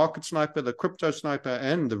 I'm the market sniper, the crypto sniper,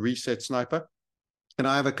 and the reset sniper. And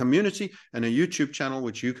I have a community and a YouTube channel,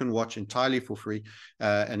 which you can watch entirely for free.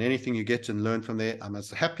 And anything you get and learn from there, I'm as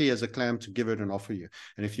happy as a clam to give it and offer you.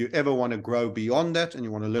 And if you ever want to grow beyond that and you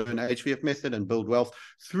want to learn HVF method and build wealth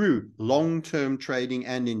through long-term trading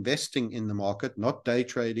and investing in the market, not day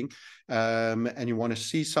trading, and you want to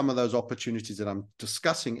see some of those opportunities that I'm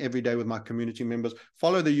discussing every day with my community members,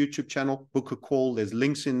 follow the YouTube channel, book a call. There's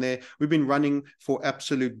links in there. We've been running for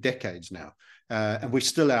absolute decades now. And we're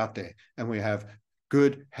still out there, and we have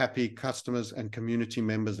good, happy customers and community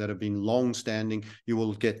members that have been long-standing. You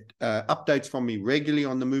will get updates from me regularly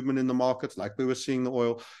on the movement in the markets, like we were seeing the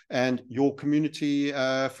oil, and your community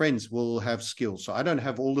friends will have skills. So I don't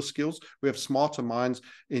have all the skills. We have smarter minds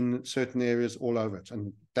in certain areas all over it,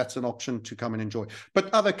 and that's an option to come and enjoy.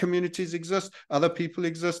 But other communities exist, other people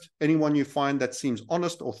exist. Anyone you find that seems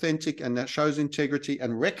honest, authentic, and that shows integrity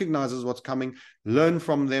and recognizes what's coming, learn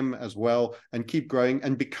from them as well and keep growing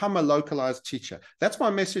and become a localized teacher. That's my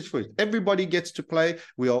message for you. Everybody gets to play.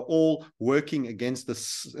 We are all working against the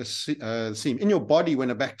seam. In your body,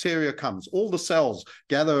 when a bacteria comes, all the cells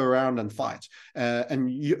gather around and fight. And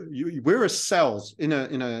we're as cells in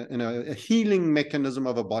a healing mechanism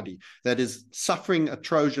of a body that is suffering a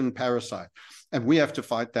Trojan parasite. And we have to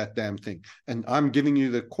fight that damn thing. And I'm giving you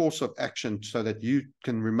the course of action so that you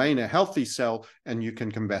can remain a healthy cell and you can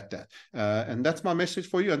combat that. And that's my message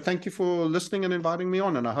for you. And thank you for listening and inviting me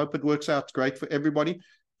on. And I hope it works out great for everybody.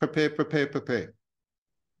 Prepare, prepare, prepare.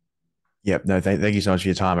 Yep. No, thank you so much for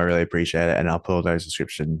your time. I really appreciate it. And I'll put all those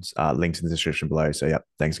descriptions, links in the description below. So, yep.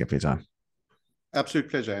 Thanks again for your time. Absolute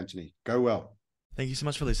pleasure, Anthony. Go well. Thank you so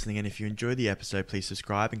much for listening, and if you enjoyed the episode, please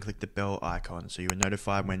subscribe and click the bell icon so you are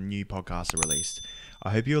notified when new podcasts are released. I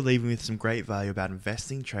hope you're leaving with some great value about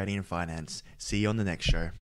investing, trading, and finance. See you on the next show.